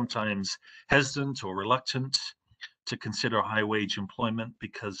particular are sometimes hesitant or reluctant to consider high wage employment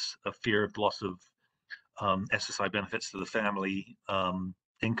because of fear of loss of SSI benefits to the family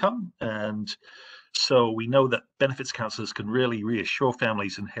income. And so we know that benefits counselors can really reassure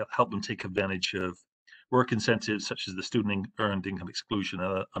families and help them take advantage of work incentives such as the student earned income exclusion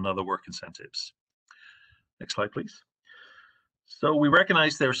and other work incentives. Next slide, please. So we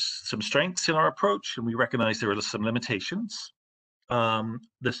recognize there's some strengths in our approach, and we recognize there are some limitations.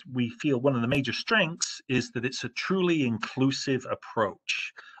 We feel one of the major strengths is that it's a truly inclusive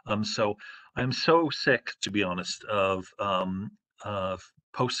approach. So I'm so sick, to be honest, of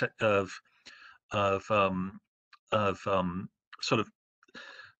sort of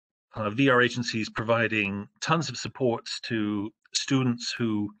VR agencies providing tons of supports to students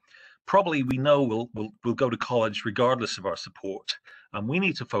who probably we know will go to college regardless of our support. We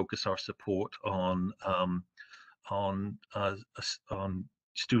need to focus our support on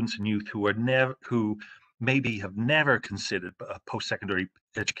students and youth who maybe have never considered a post-secondary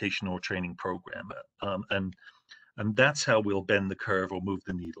education or training program, and that's how we'll bend the curve or move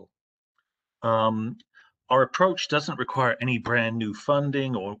the needle. Our approach doesn't require any brand new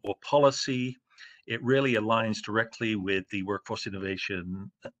funding or policy. It really aligns directly with the Workforce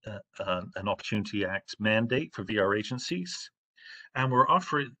Innovation and Opportunity Act mandate for VR agencies. And we're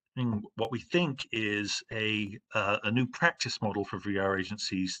offering what we think is a new practice model for VR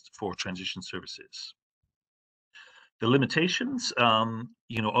agencies for transition services. The limitations,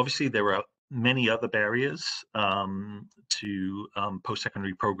 obviously there are many other barriers to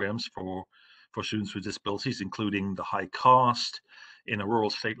post-secondary programs for students with disabilities, including the high cost. In a rural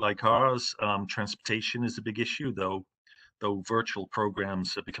state like ours, transportation is a big issue, though virtual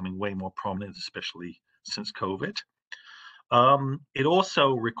programs are becoming way more prominent, especially since COVID. It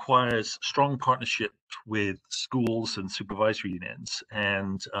also requires strong partnership with schools and supervisory unions.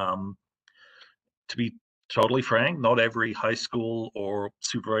 And to be totally frank, not every high school or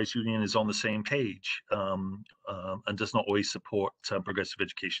supervisory union is on the same page and does not always support progressive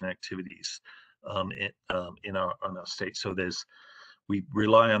education activities in our state. So we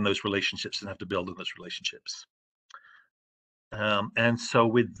rely on those relationships and have to build on those relationships. And so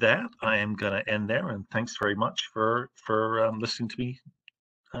with that, I am going to end there. And thanks very much for listening to me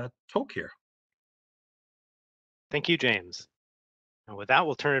talk here. Thank you, James. And with that,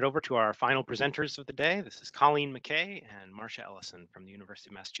 we'll turn it over to our final presenters of the day. This is Colleen McKay and Marcia Ellison from the University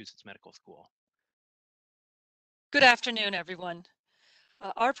of Massachusetts Medical School. Good afternoon, everyone.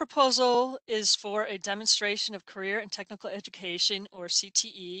 Our proposal is for a demonstration of career and technical education, or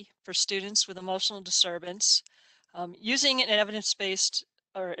CTE, for students with emotional disturbance, using an evidence-based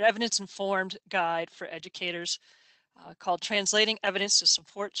or evidence-informed guide for educators called Translating Evidence to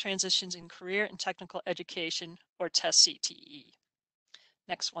Support Transitions in Career and Technical Education, or TEST CTE.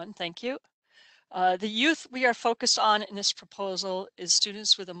 Next one, thank you. The youth we are focused on in this proposal is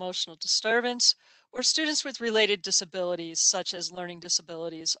students with emotional disturbance or students with related disabilities such as learning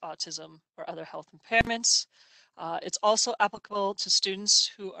disabilities, autism, or other health impairments. It's also applicable to students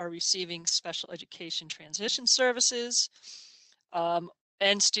who are receiving special education transition services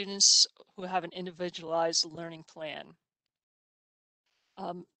and students who have an individualized learning plan.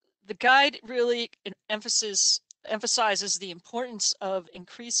 The guide really emphasizes the importance of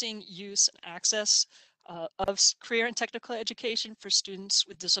increasing use and access of career and technical education for students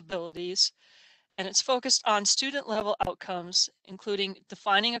with disabilities. And it's focused on student level outcomes, including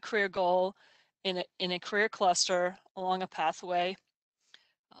defining a career goal in a career cluster along a pathway,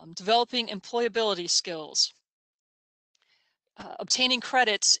 developing employability skills, obtaining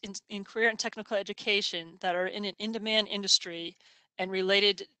credits in career and technical education that are in an in-demand industry and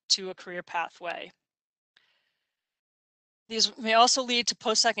related to a career pathway. These may also lead to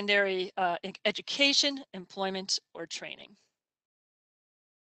post-secondary education, employment, or training.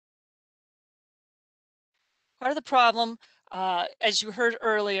 Part of the problem, as you heard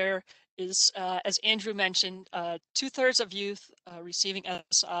earlier, is, as Andrew mentioned, 2/3 of youth receiving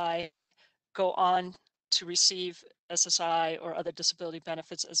SSI go on to receive SSI or other disability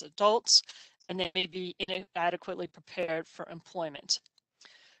benefits as adults, and they may be inadequately prepared for employment.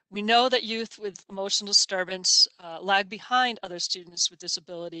 We know that youth with emotional disturbance lag behind other students with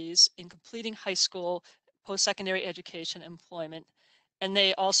disabilities in completing high school post-secondary education, and employment, and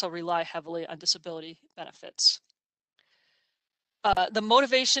they also rely heavily on disability benefits. The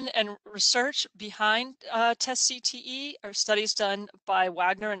motivation and research behind test CTE are studies done by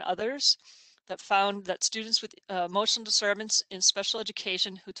Wagner and others that found that students with emotional disturbance in special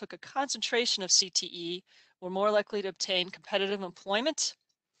education who took a concentration of CTE were more likely to obtain competitive employment.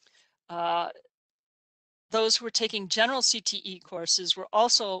 Those who were taking general CTE courses were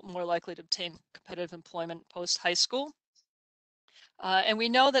also more likely to obtain competitive employment post-high school. And we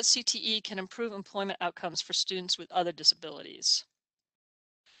know that CTE can improve employment outcomes for students with other disabilities.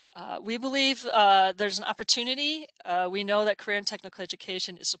 We believe there's an opportunity. We know that career and technical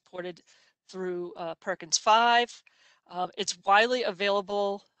education is supported through Perkins 5. It's widely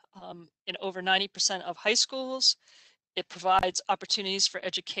available in over 90% of high schools. It provides opportunities for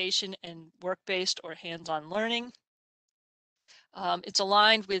education and work-based or hands-on learning. It's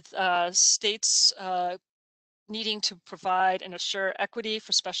aligned with states needing to provide and assure equity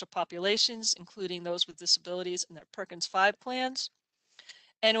for special populations, including those with disabilities in their Perkins 5 plans.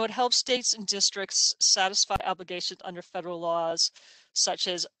 And it would help states and districts satisfy obligations under federal laws, such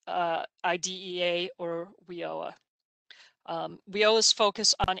as IDEA or WIOA. WIOA's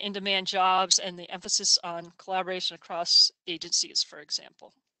focus on in-demand jobs and the emphasis on collaboration across agencies, for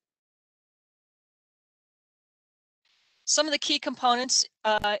example. Some of the key components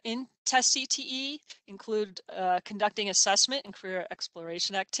in test CTE include conducting assessment and career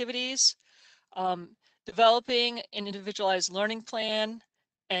exploration activities, developing an individualized learning plan,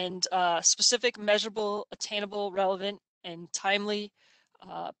 and specific, measurable, attainable, relevant, and timely,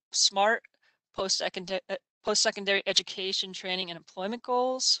 SMART post-secondary education, training, and employment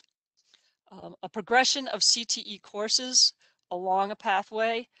goals, a progression of CTE courses along a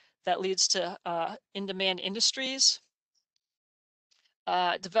pathway that leads to in-demand industries,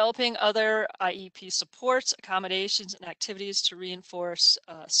 developing other IEP supports, accommodations, and activities to reinforce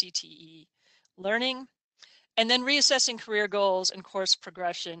CTE learning, and then reassessing career goals and course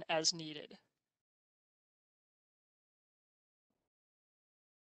progression as needed.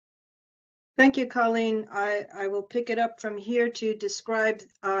 Thank you, Colleen. I will pick it up from here to describe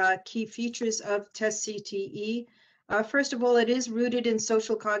key features of test CTE. First of all, it is rooted in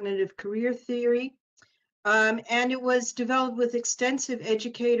social cognitive career theory, and it was developed with extensive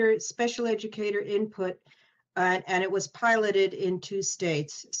special educator input, and it was piloted in 2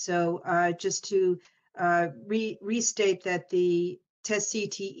 states. So just to restate that the test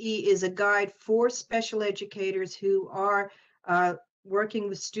CTE is a guide for special educators who are working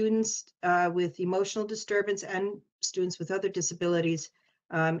with students with emotional disturbance and students with other disabilities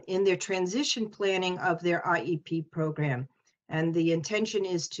in their transition planning of their IEP program. And the intention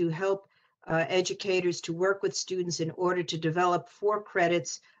is to help educators to work with students in order to develop 4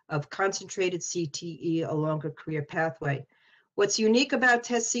 credits of concentrated CTE along a career pathway. What's unique about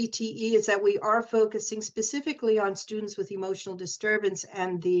test CTE is that we are focusing specifically on students with emotional disturbance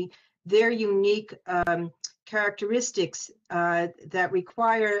and their unique characteristics that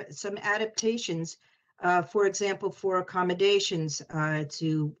require some adaptations, for example, for accommodations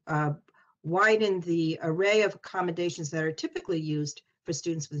to widen the array of accommodations that are typically used for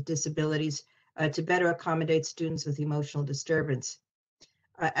students with disabilities to better accommodate students with emotional disturbance.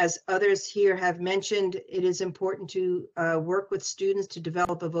 As others here have mentioned, it is important to work with students to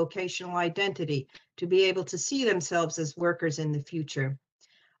develop a vocational identity, to be able to see themselves as workers in the future.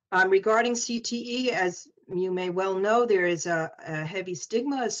 Regarding CTE, as you may well know, there is a heavy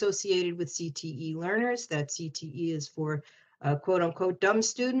stigma associated with CTE learners, that CTE is for quote unquote dumb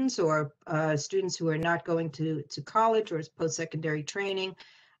students or students who are not going to college or post-secondary training.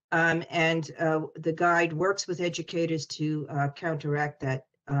 And the guide works with educators to counteract that,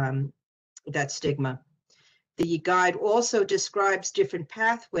 that stigma. The guide also describes different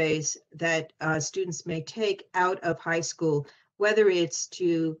pathways that students may take out of high school, whether it's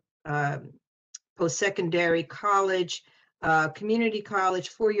to post-secondary college, community college,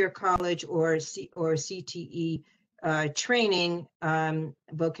 4-year college, or CTE training,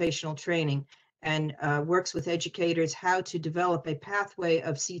 vocational training, and works with educators how to develop a pathway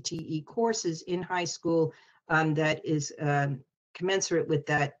of CTE courses in high school that is commensurate with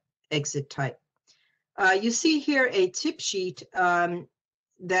that exit type. You see here a tip sheet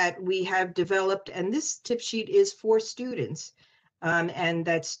that we have developed, and this tip sheet is for students, and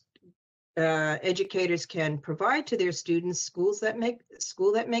that's educators can provide to their students school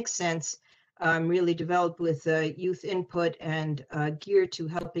that makes sense, really developed with youth input and geared to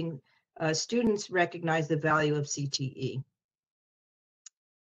helping students recognize the value of CTE.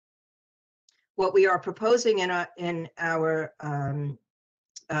 What we are proposing in our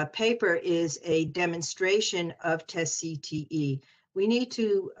paper is a demonstration of test CTE. We need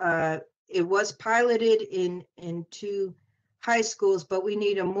to, it was piloted in 2 high schools, but we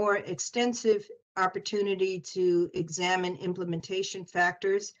need a more extensive opportunity to examine implementation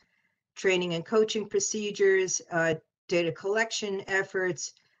factors, training and coaching procedures, data collection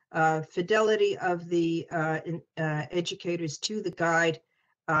efforts, fidelity of the educators to the guide,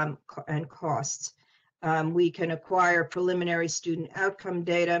 and costs. We can acquire preliminary student outcome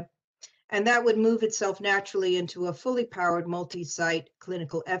data, and that would move itself naturally into a fully powered multi-site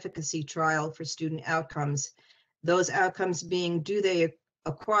clinical efficacy trial for student outcomes. Those outcomes being, do they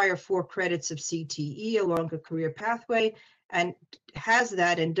acquire 4 credits of CTE along a career pathway, and has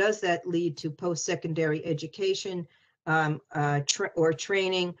that and does that lead to post-secondary education or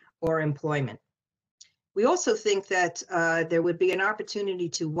training or employment? We also think that there would be an opportunity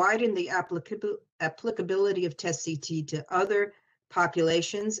to widen the applicability of test CTE to other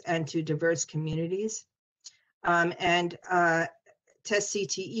populations and to diverse communities. Test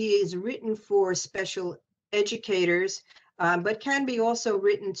CTE is written for special educators, but can be also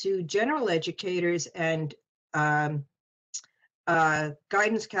written to general educators and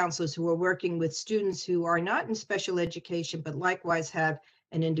guidance counselors who are working with students who are not in special education, but likewise have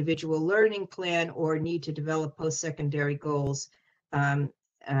an individual learning plan or need to develop post-secondary goals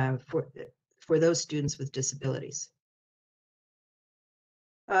for those students with disabilities.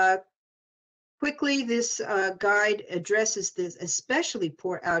 Quickly, this guide addresses the especially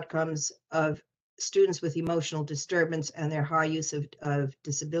poor outcomes of students with emotional disturbance and their high use of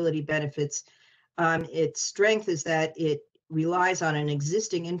disability benefits. Its strength is that it relies on an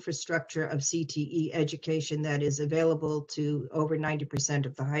existing infrastructure of CTE education that is available to over 90%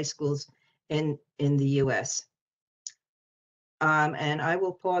 of the high schools in the US. And I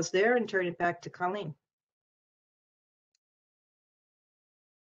will pause there and turn it back to Colleen.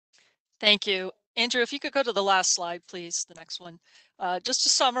 Thank you. Andrew, if you could go to the last slide, please, the next one. Just to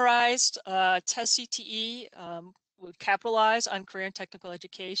summarize, test CTE would capitalize on career and technical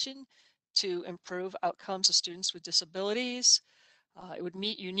education to improve outcomes of students with disabilities. It would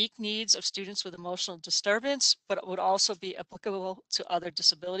meet unique needs of students with emotional disturbance, but it would also be applicable to other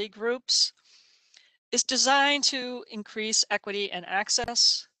disability groups. It's designed to increase equity and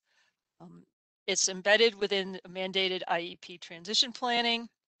access. It's embedded within mandated IEP transition planning.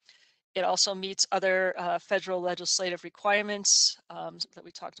 It also meets other federal legislative requirements that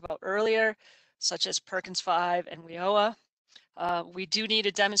we talked about earlier, such as Perkins 5 and WIOA. We do need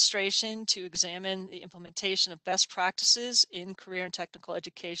a demonstration to examine the implementation of best practices in career and technical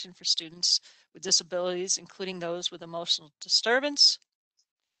education for students with disabilities, including those with emotional disturbance.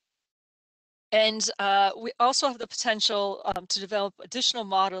 And we also have the potential to develop additional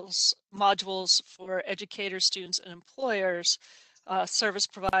modules for educators, students, and employers, service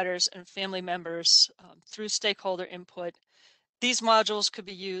providers, and family members through stakeholder input. These modules could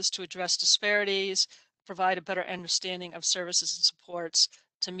be used to address disparities, provide a better understanding of services and supports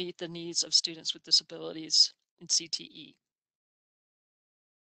to meet the needs of students with disabilities in CTE.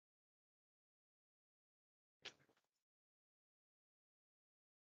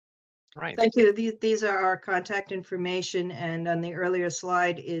 Right. Thank you. These are our contact information, and on the earlier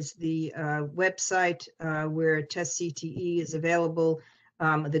slide is the website where test CTE is available.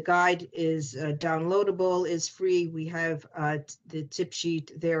 The guide is downloadable, is free. We have the tip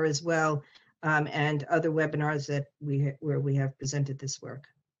sheet there as well, and other webinars that where we have presented this work.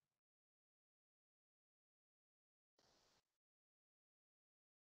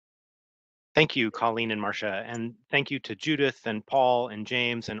 Thank you, Colleen and Marcia, and thank you to Judith and Paul and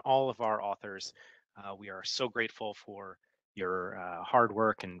James and all of our authors. We are so grateful for your hard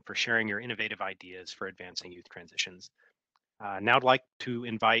work and for sharing your innovative ideas for advancing youth transitions. Now I'd like to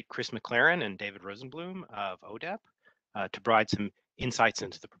invite Chris McLaren and David Rosenblum of ODEP to provide some insights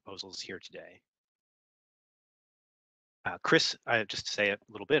into the proposals here today. Chris, just to say a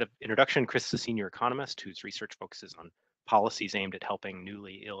little bit of introduction, Chris is a senior economist whose research focuses on policies aimed at helping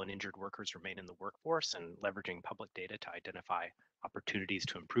newly ill and injured workers remain in the workforce and leveraging public data to identify opportunities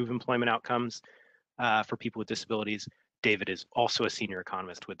to improve employment outcomes for people with disabilities. David is also a senior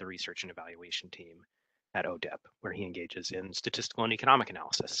economist with the research and evaluation team at ODEP, where he engages in statistical and economic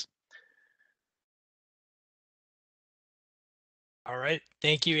analysis. All right,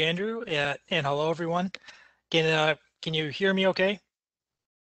 thank you, Andrew, and hello, everyone. Can you hear me okay?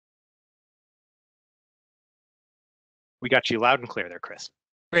 We got you loud and clear there, Chris.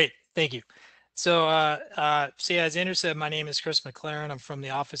 Great, thank you. So, as Andrew said, my name is Chris McLaren. I'm from the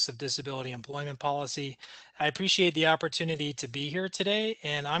Office of Disability Employment Policy I appreciate the opportunity to be here today,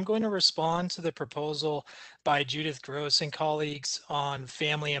 and I'm going to respond to the proposal by Judith Gross and colleagues on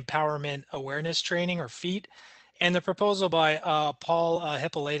Family Empowerment Awareness Training, or FEAT, and the proposal by Paul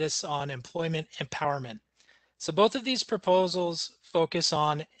Hippolytus on Employment Empowerment. So both of these proposals focus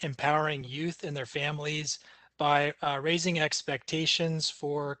on empowering youth and their families by raising expectations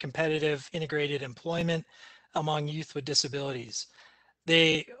for competitive integrated employment among youth with disabilities.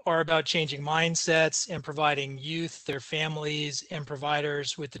 They are about changing mindsets and providing youth, their families, and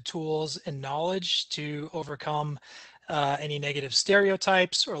providers with the tools and knowledge to overcome any negative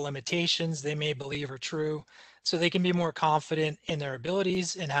stereotypes or limitations they may believe are true, so they can be more confident in their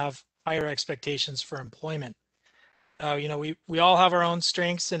abilities and have higher expectations for employment. We all have our own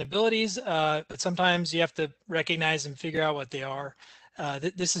strengths and abilities, but sometimes you have to recognize and figure out what they are.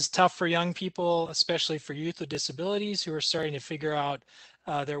 This is tough for young people, especially for youth with disabilities who are starting to figure out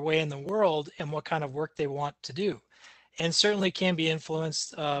their way in the world and what kind of work they want to do, and certainly can be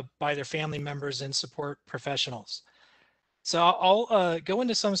influenced by their family members and support professionals. So I'll go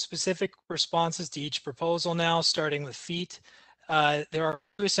into some specific responses to each proposal now, starting with FEAT. There are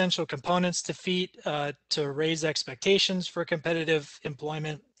two essential components to FEAT: to raise expectations for competitive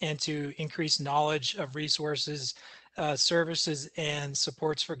employment and to increase knowledge of resources, services, and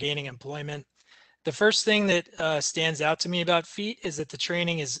supports for gaining employment. The first thing that stands out to me about FEAT is that the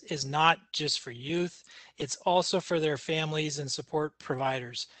training is not just for youth, it's also for their families and support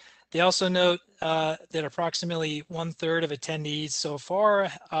providers. They also note that approximately 1/3 of attendees so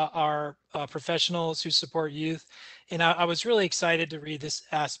far are professionals who support youth. And I was really excited to read this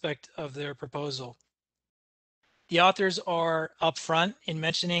aspect of their proposal. The authors are upfront in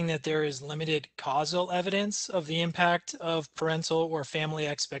mentioning that there is limited causal evidence of the impact of parental or family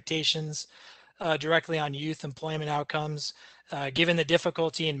expectations directly on youth employment outcomes, given the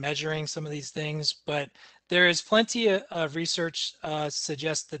difficulty in measuring some of these things. But there is plenty of research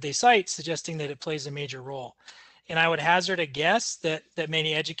suggesting that it plays a major role. And I would hazard a guess that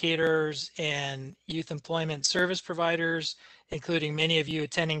many educators and youth employment service providers, including many of you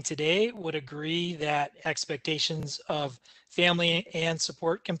attending today, would agree that expectations of family and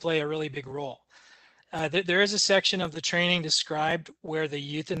support can play a really big role. There is a section of the training described where the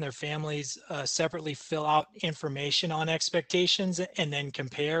youth and their families separately fill out information on expectations and then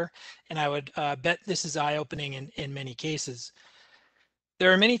compare. And I would bet this is eye-opening in many cases.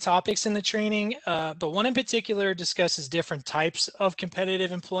 There are many topics in the training, but one in particular discusses different types of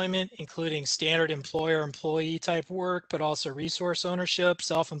competitive employment, including standard employer-employee type work, but also resource ownership,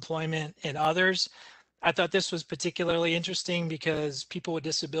 self-employment, and others. I thought this was particularly interesting because people with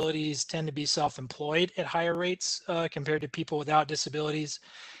disabilities tend to be self-employed at higher rates compared to people without disabilities.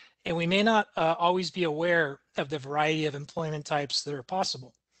 And we may not always be aware of the variety of employment types that are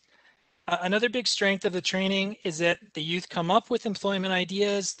possible. Another big strength of the training is that the youth come up with employment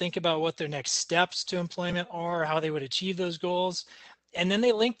ideas, think about what their next steps to employment are, how they would achieve those goals, and then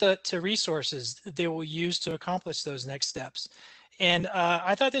they link to resources that they will use to accomplish those next steps. And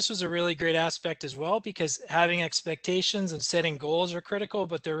I thought this was a really great aspect as well, because having expectations and setting goals are critical,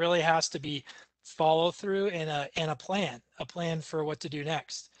 but there really has to be follow through and a plan for what to do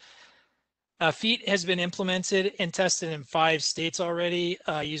next. FEAT has been implemented and tested in 5 states already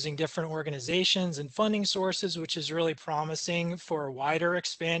using different organizations and funding sources, which is really promising for a wider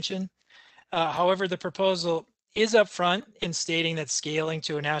expansion. However, the proposal is upfront in stating that scaling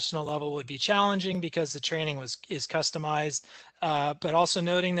to a national level would be challenging because the training is customized, but also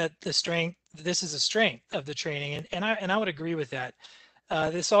noting that this is a strength of the training, and I would agree with that.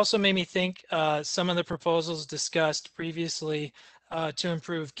 This also made me think some of the proposals discussed previously to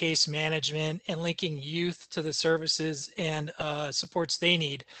improve case management and linking youth to the services and supports they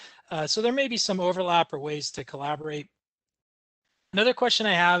need. So there may be some overlap or ways to collaborate. Another question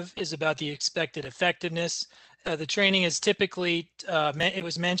I have is about the expected effectiveness. The training is typically, it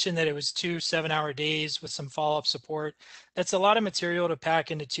was mentioned that it was 2 7-hour days with some follow-up support. That's a lot of material to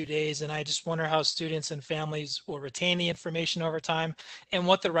pack into 2 days, and I just wonder how students and families will retain the information over time and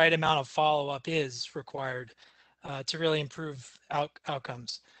what the right amount of follow-up is required to really improve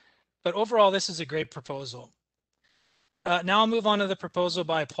outcomes. But overall, this is a great proposal. Now I'll move on to the proposal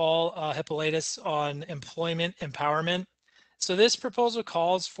by Paul Hippolytus on employment empowerment. So this proposal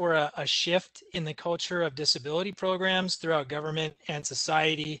calls for a shift in the culture of disability programs throughout government and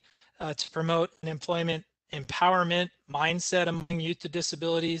society to promote an employment empowerment mindset among youth with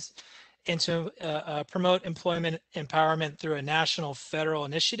disabilities, and to promote employment empowerment through a national federal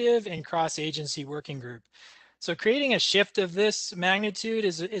initiative and cross-agency working group. So creating a shift of this magnitude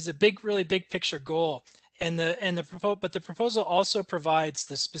is a really big picture goal. But the proposal also provides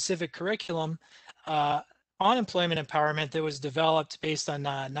the specific curriculum on employment empowerment that was developed based on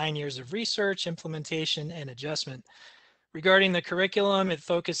 9 years of research, implementation, and adjustment. Regarding the curriculum, it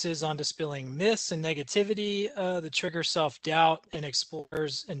focuses on dispelling myths and negativity that trigger self-doubt and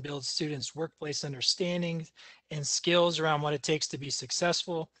explores and builds students' workplace understanding and skills around what it takes to be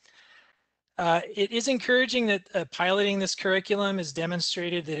successful. It is encouraging that piloting this curriculum has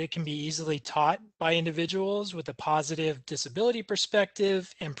demonstrated that it can be easily taught by individuals with a positive disability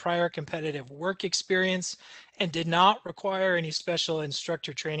perspective and prior competitive work experience, and did not require any special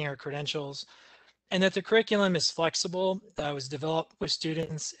instructor training or credentials, and that the curriculum is flexible. Was developed with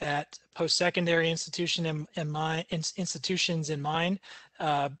students at post-secondary institutions in mind,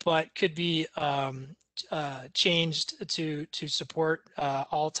 but could be changed to support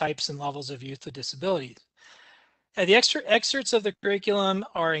all types and levels of youth with disabilities. The extra excerpts of the curriculum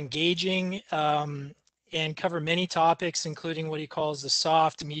are engaging and cover many topics, including what he calls the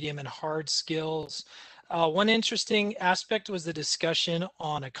soft, medium, and hard skills. One interesting aspect was the discussion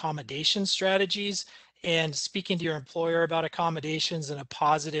on accommodation strategies and speaking to your employer about accommodations in a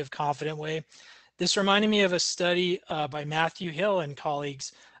positive, confident way. This reminded me of a study by Matthew Hill and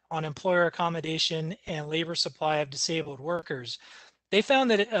colleagues on employer accommodation and labor supply of disabled workers. They found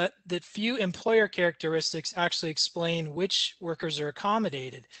that that few employer characteristics actually explain which workers are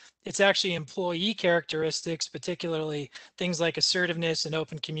accommodated. It's actually employee characteristics, particularly things like assertiveness and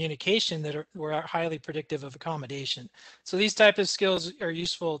open communication, that were highly predictive of accommodation. So these type of skills are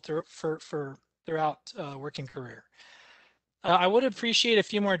useful throughout working career. I would appreciate a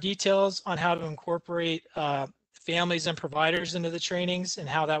few more details on how to incorporate families and providers into the trainings and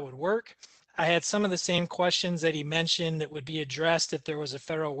how that would work. I had some of the same questions that he mentioned that would be addressed if there was a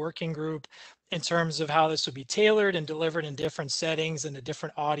federal working group in terms of how this would be tailored and delivered in different settings and to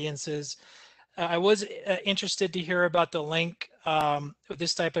different audiences. I was interested to hear about the link with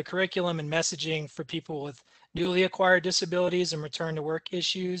this type of curriculum and messaging for people with newly acquired disabilities and return to work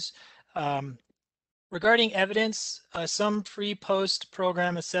issues. Regarding evidence, some pre-post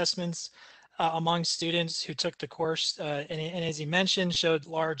program assessments among students who took the course, and as he mentioned, showed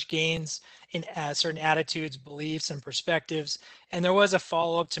large gains in certain attitudes, beliefs, and perspectives. And there was a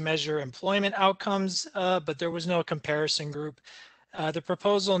follow-up to measure employment outcomes, but there was no comparison group. The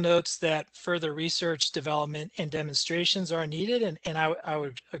proposal notes that further research, development, and demonstrations are needed, and I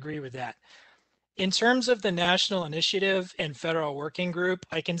would agree with that. In terms of the national initiative and federal working group,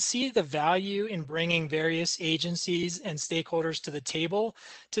 I can see the value in bringing various agencies and stakeholders to the table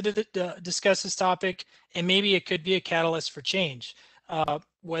to discuss this topic, and maybe it could be a catalyst for change,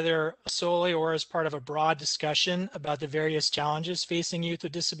 whether solely or as part of a broad discussion about the various challenges facing youth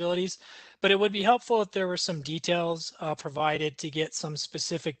with disabilities. But it would be helpful if there were some details provided to get some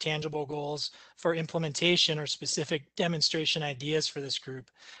specific tangible goals for implementation or specific demonstration ideas for this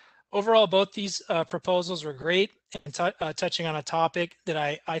group. Overall, both these proposals were great and touching on a topic that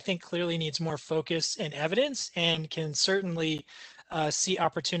I think clearly needs more focus and evidence, and can certainly see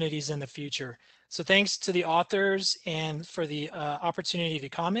opportunities in the future. So thanks to the authors and for the opportunity to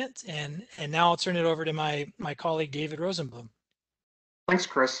comment. And now I'll turn it over to my colleague, David Rosenblum. Thanks,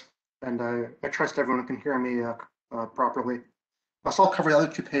 Chris. And I trust everyone can hear me properly. So I'll cover the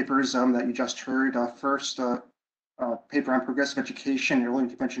other two papers that you just heard. First, paper on progressive education, early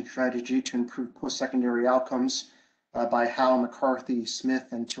intervention strategy to improve post-secondary outcomes by Howe, McCarthy, Smith,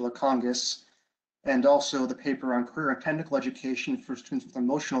 and Tilakongas, and also the paper on career and technical education for students with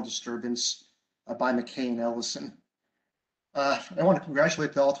emotional disturbance by McKay and Ellison. I want to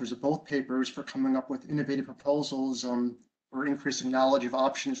congratulate the authors of both papers for coming up with innovative proposals for increasing knowledge of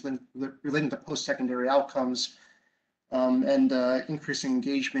options relating to post-secondary outcomes, and increasing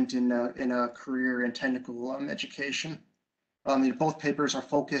engagement in a career and technical education. Both papers are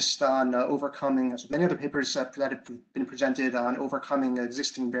focused on overcoming, as many other papers that have been presented, on overcoming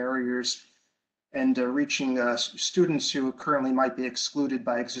existing barriers and reaching students who currently might be excluded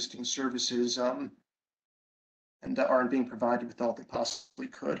by existing services and aren't being provided with all they possibly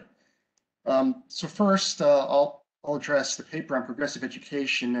could. So first, I'll address the paper on progressive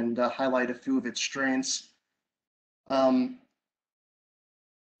education and highlight a few of its strengths.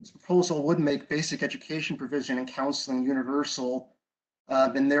 This proposal would make basic education provision and counseling universal,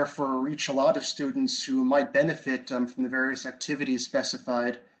 and therefore reach a lot of students who might benefit from the various activities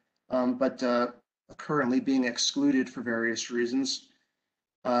specified, but currently being excluded for various reasons.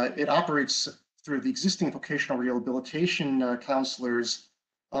 It operates through the existing vocational rehabilitation counselors,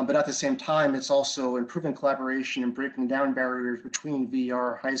 but at the same time, it's also improving collaboration and breaking down barriers between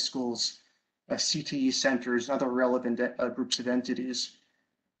VR, high schools, CTE centers, and other relevant groups of entities.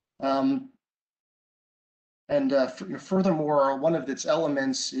 Furthermore, one of its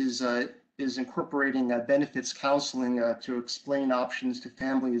elements is is incorporating benefits counseling to explain options to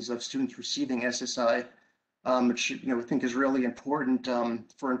families of students receiving SSI, which we think is really important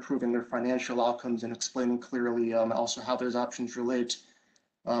for improving their financial outcomes and explaining clearly also how those options relate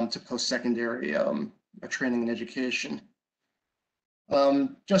to post-secondary training and education.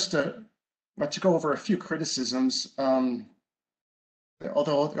 Just to go over a few criticisms,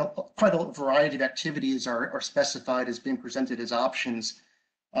 although quite a variety of activities are specified as being presented as options,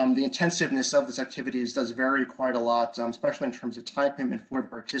 the intensiveness of these activities does vary quite a lot, especially in terms of time commitment for the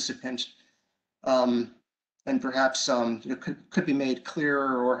participant, and perhaps could be made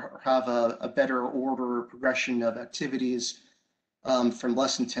clearer or have a better order or progression of activities from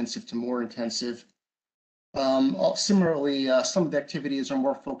less intensive to more intensive. Similarly, some of the activities are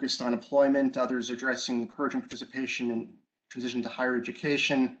more focused on employment, others addressing encouraging participation in transition to higher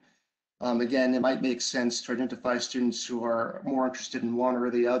education. Again, it might make sense to identify students who are more interested in one or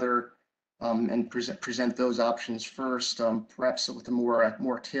the other and present those options first, perhaps with a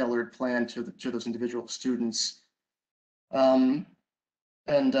more tailored plan to those individual students.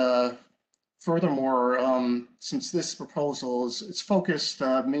 Furthermore, since this proposal is focused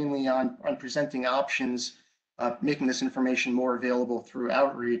mainly on presenting options, making this information more available through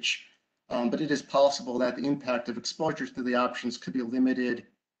outreach, but it is possible that the impact of exposures to the options could be limited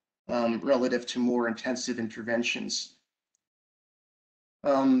relative to more intensive interventions.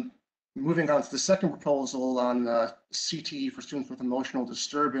 Moving on to the second proposal on CTE for students with emotional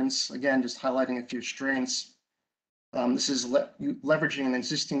disturbance, again, just highlighting a few strengths. This is leveraging an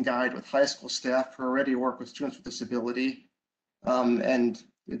existing guide with high school staff who already work with students with disability. And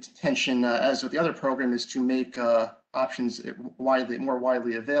its intention, as with the other program, is to make options more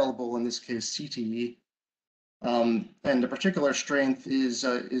widely available, in this case, CTE. And the particular strength is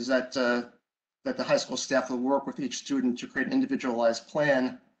that the high school staff will work with each student to create an individualized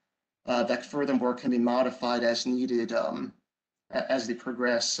plan that furthermore can be modified as needed as they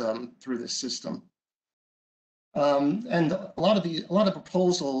progress through the system. And a lot of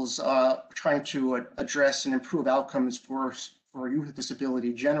proposals trying to address and improve outcomes for youth with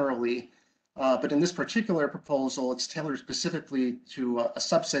disability generally, but in this particular proposal, it's tailored specifically to a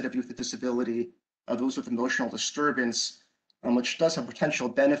subset of youth with disability, those with emotional disturbance, which does have potential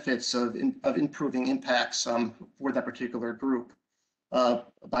benefits of improving impacts for that particular group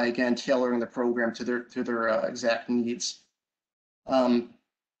by again tailoring the program to their exact needs.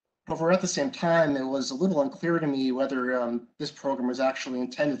 However, at the same time, it was a little unclear to me whether this program was actually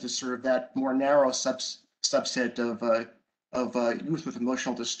intended to serve that more narrow subset of youth with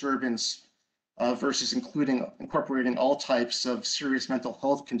emotional disturbance versus incorporating all types of serious mental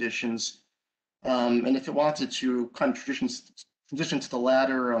health conditions. And if it wanted to kind of transition to the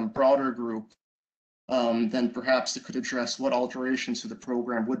latter broader group, then perhaps it could address what alterations to the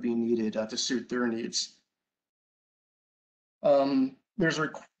program would be needed to suit their needs.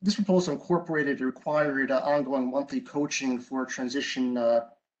 This proposal incorporated required ongoing monthly coaching for transition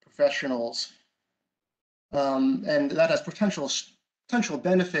professionals, and that has potential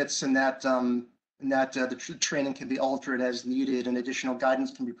benefits in that the training can be altered as needed and additional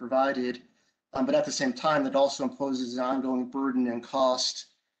guidance can be provided. But at the same time, it also imposes an ongoing burden and cost,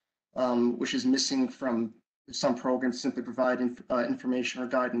 which is missing from some programs simply provide information or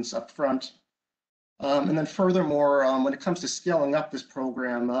guidance up front. And then furthermore, when it comes to scaling up this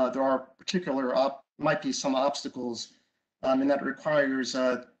program, there are might be some obstacles, and that requires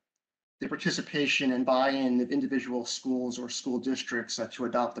the participation and buy-in of individual schools or school districts to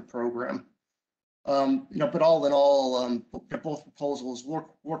adopt the program. But all in all, both proposals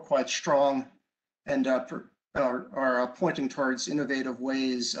work quite strong and are pointing towards innovative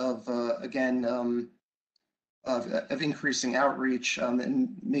ways of, again, of increasing outreach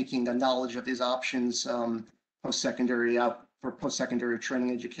and making the knowledge of these options post-secondary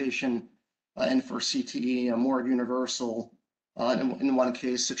training education and for CTE more universal. In one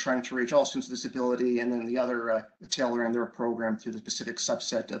case, trying to reach all students with disability, and then the other tailoring their program to the specific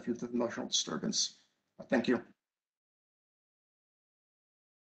subset of youth with emotional disturbance. Thank you.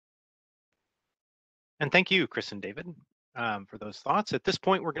 And thank you, Chris and David, for those thoughts. At this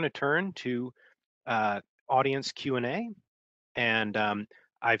point, we're going to turn to audience Q&A, and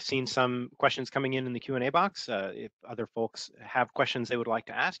I've seen some questions coming in the Q&A box. If other folks have questions they would like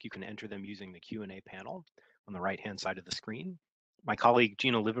to ask, you can enter them using the Q&A panel on the right-hand side of the screen. My colleague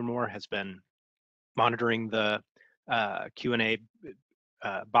Gina Livermore has been monitoring the Q&A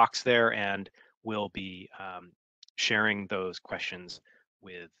box there and will be sharing those questions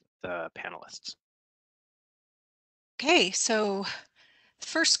with the panelists. Okay, so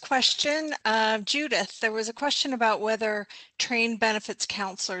first question, Judith, there was a question about whether trained benefits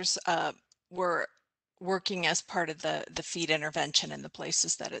counselors we're working as part of the feed intervention in the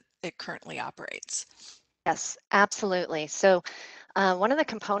places that it currently operates. Yes, absolutely. So one of the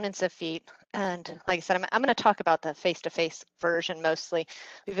components of FEAT, and like I said, I'm going to talk about the face-to-face version mostly.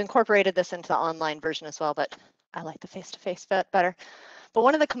 We've incorporated this into the online version as well, but I like the face-to-face better. But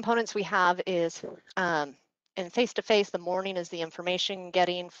one of the components we have is in face-to-face, the morning is the information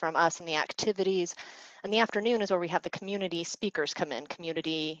getting from us and the activities. And the afternoon is where we have the community speakers come in,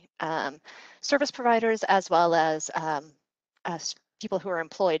 community service providers, as well as people who are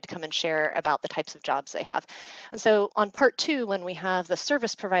employed to come and share about the types of jobs they have. And so on part 2, when we have the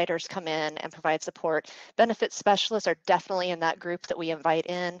service providers come in and provide support, benefits specialists are definitely in that group that we invite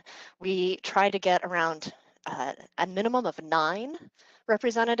in. We try to get around a minimum of 9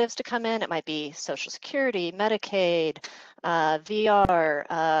 representatives to come in. It might be Social Security, Medicaid,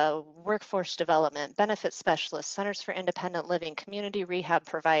 VR, workforce development, benefits specialists, centers for independent living, community rehab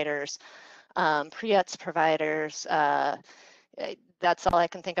providers, pre-ETS providers. That's all I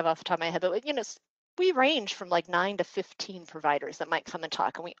can think of off the top of my head. But you know, we range from like 9 to 15 providers that might come and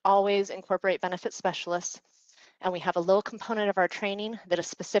talk, and we always incorporate benefit specialists. And we have a little component of our training that is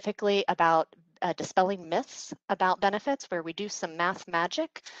specifically about dispelling myths about benefits, where we do some math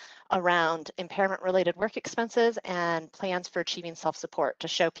magic around impairment-related work expenses and plans for achieving self-support to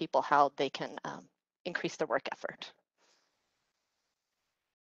show people how they can increase their work effort.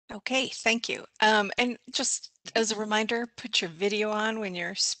 Okay, thank you. And just as a reminder, put your video on when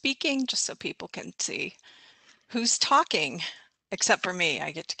you're speaking, just so people can see who's talking, except for me.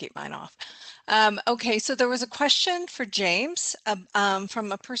 I get to keep mine off. Okay, so there was a question for James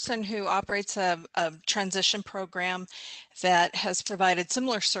from a person who operates a transition program that has provided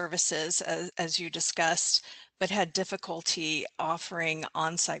similar services as you discussed, but had difficulty offering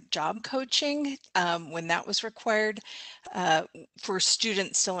on-site job coaching when that was required for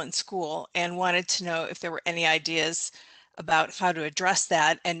students still in school, and wanted to know if there were any ideas about how to address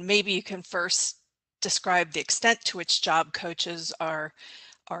that. And maybe you can first describe the extent to which job coaches are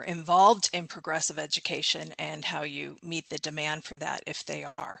involved in progressive education and how you meet the demand for that if they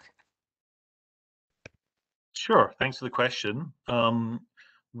are. Sure, thanks for the question.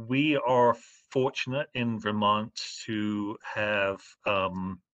 We are fortunate in Vermont to have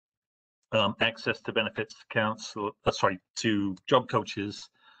access to benefits council, to job coaches,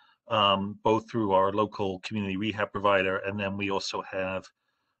 both through our local community rehab provider, and then we also have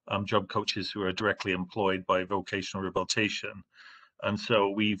job coaches who are directly employed by vocational rehabilitation. And so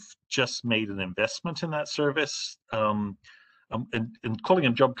we've just made an investment in that service. And calling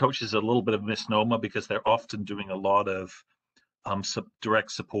them job coaches is a little bit of a misnomer, because they're often doing a lot of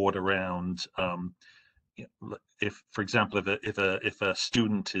direct support around, if, for example, if a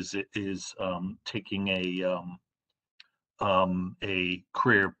student is taking a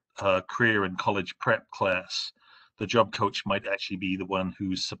career and college prep class, the job coach might actually be the one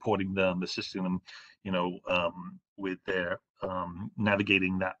who's supporting them, assisting them, with their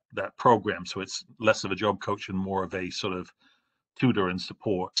navigating that program. So it's less of a job coach and more of a sort of tutor and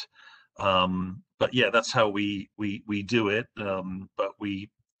support. But yeah, that's how we do it. But we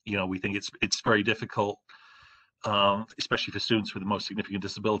think it's very difficult, especially for students with the most significant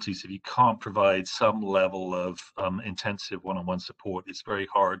disabilities. If you can't provide some level of intensive one-on-one support, it's very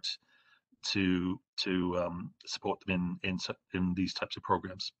hard to support them in these types of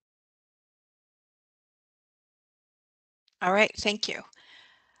programs. All right, thank you.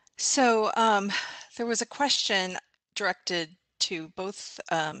 So there was a question directed to both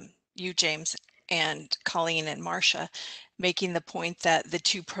you, James, and Colleen and Marcia, making the point that the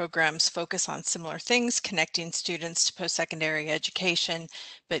 2 programs focus on similar things, connecting students to post-secondary education,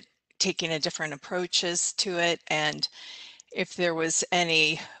 but taking different approaches to it, and if there was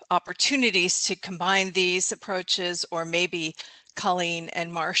any opportunities to combine these approaches, or maybe Colleen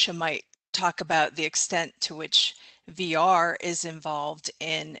and Marcia might talk about the extent to which VR is involved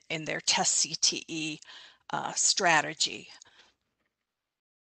in their test CTE strategy.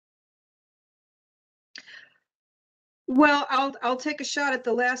 Well, I'll take a shot at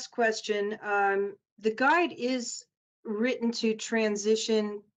the last question. The guide is written to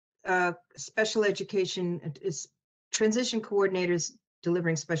transition special education, transition coordinators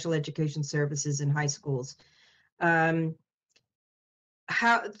delivering special education services in high schools. That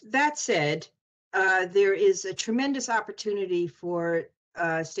said, there is a tremendous opportunity for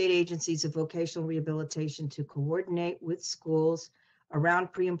state agencies of vocational rehabilitation to coordinate with schools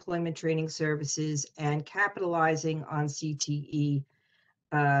around pre-employment training services and capitalizing on CTE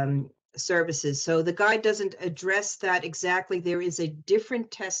services. So the guide doesn't address that exactly. There is a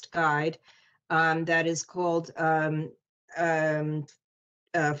different test guide that is called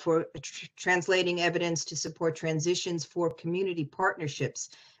for translating evidence to support transitions for community partnerships.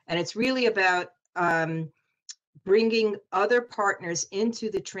 And it's really about bringing other partners into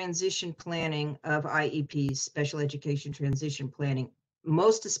the transition planning of IEPs, special education transition planning,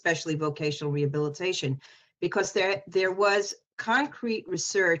 most especially vocational rehabilitation, because there was concrete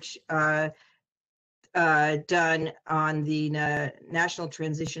research done on the National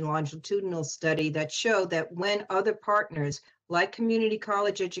Transition Longitudinal Study that showed that when other partners like community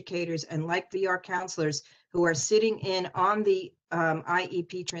college educators and like VR counselors who are sitting in on the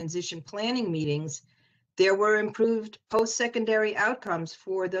IEP transition planning meetings, there were improved post-secondary outcomes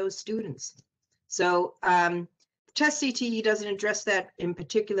for those students. So TEST CTE doesn't address that in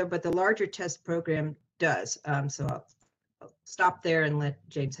particular, but the larger TEST program does. So I'll stop there and let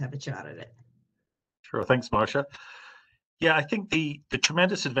James have a shot at it. Sure, thanks, Marcia. Yeah, I think the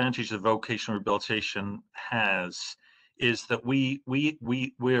tremendous advantage that vocational rehabilitation has is that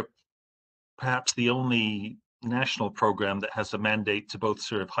we're perhaps the only national program that has a mandate to both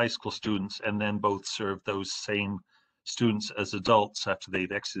serve high school students and then both serve those same students as adults after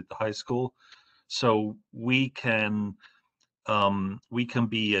they've exited the high school. So we can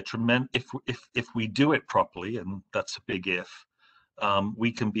be a tremendous, if we do it properly, and that's a big if,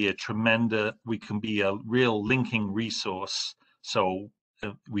 we can be a real linking resource. So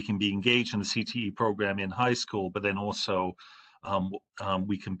we can be engaged in the CTE program in high school, but then also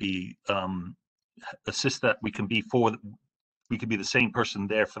we can be assist that we can be the same person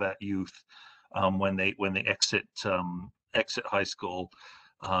there for that youth when they exit high school,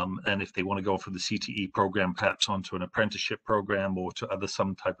 and if they want to go from the CTE program perhaps onto an apprenticeship program or to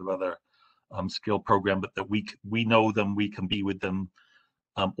some type of other skill program, but that we know them, we can be with them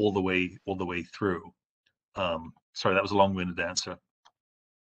all the way through. Sorry, that was a long-winded answer.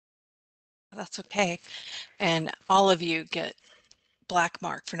 That's okay. And all of you get black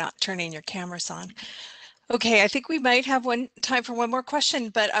mark for not turning your cameras on. Okay, I think we might have time for one more question,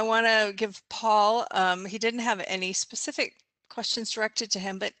 but I want to give Paul, he didn't have any specific questions directed to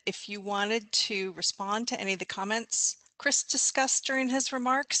him, but if you wanted to respond to any of the comments Chris discussed during his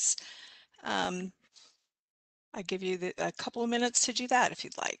remarks, I give you a couple of minutes to do that if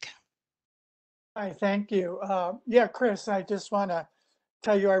you'd like. Hi, thank you. Yeah, Chris, I just want to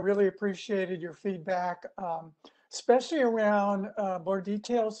tell you I really appreciated your feedback, especially around more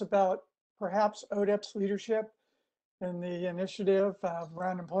details about perhaps ODEP's leadership in the initiative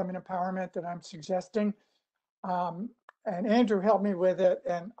around employment empowerment that I'm suggesting. And Andrew helped me with it,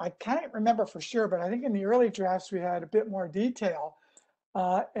 and I can't remember for sure, but I think in the early drafts we had a bit more detail.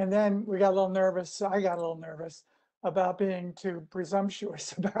 And then we got a little nervous, I got a little nervous about being too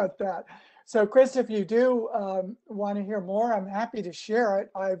presumptuous about that. So Chris, if you do want to hear more, I'm happy to share it.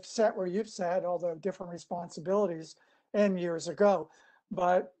 I've sat where you've sat, although different responsibilities and years ago.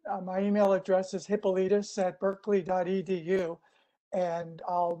 But my email address is hippolytus@berkeley.edu, and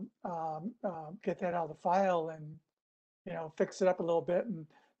I'll get that out of the file and fix it up a little bit and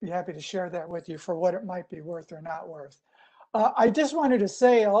be happy to share that with you for what it might be worth or not worth. I just wanted to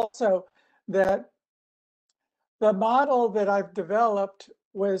say also that the model that I've developed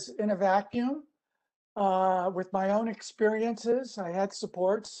was in a vacuum with my own experiences. I had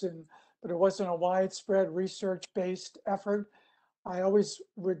supports, but it wasn't a widespread research-based effort. I always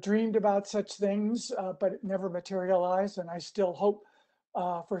dreamed about such things, but it never materialized. And I still hope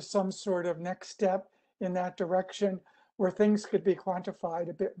for some sort of next step in that direction where things could be quantified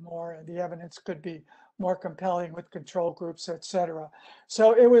a bit more and the evidence could be more compelling with control groups, et cetera.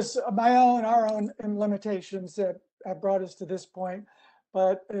 So it was our own limitations that have brought us to this point,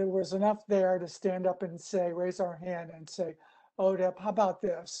 but it was enough there to stand up and say, raise our hand and say, ODEP, how about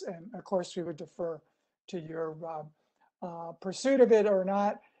this? And of course we would defer to your pursuit of it or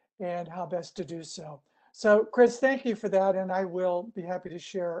not, and how best to do so. So Chris, thank you for that. And I will be happy to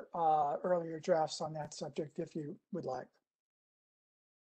share earlier drafts on that subject if you would like.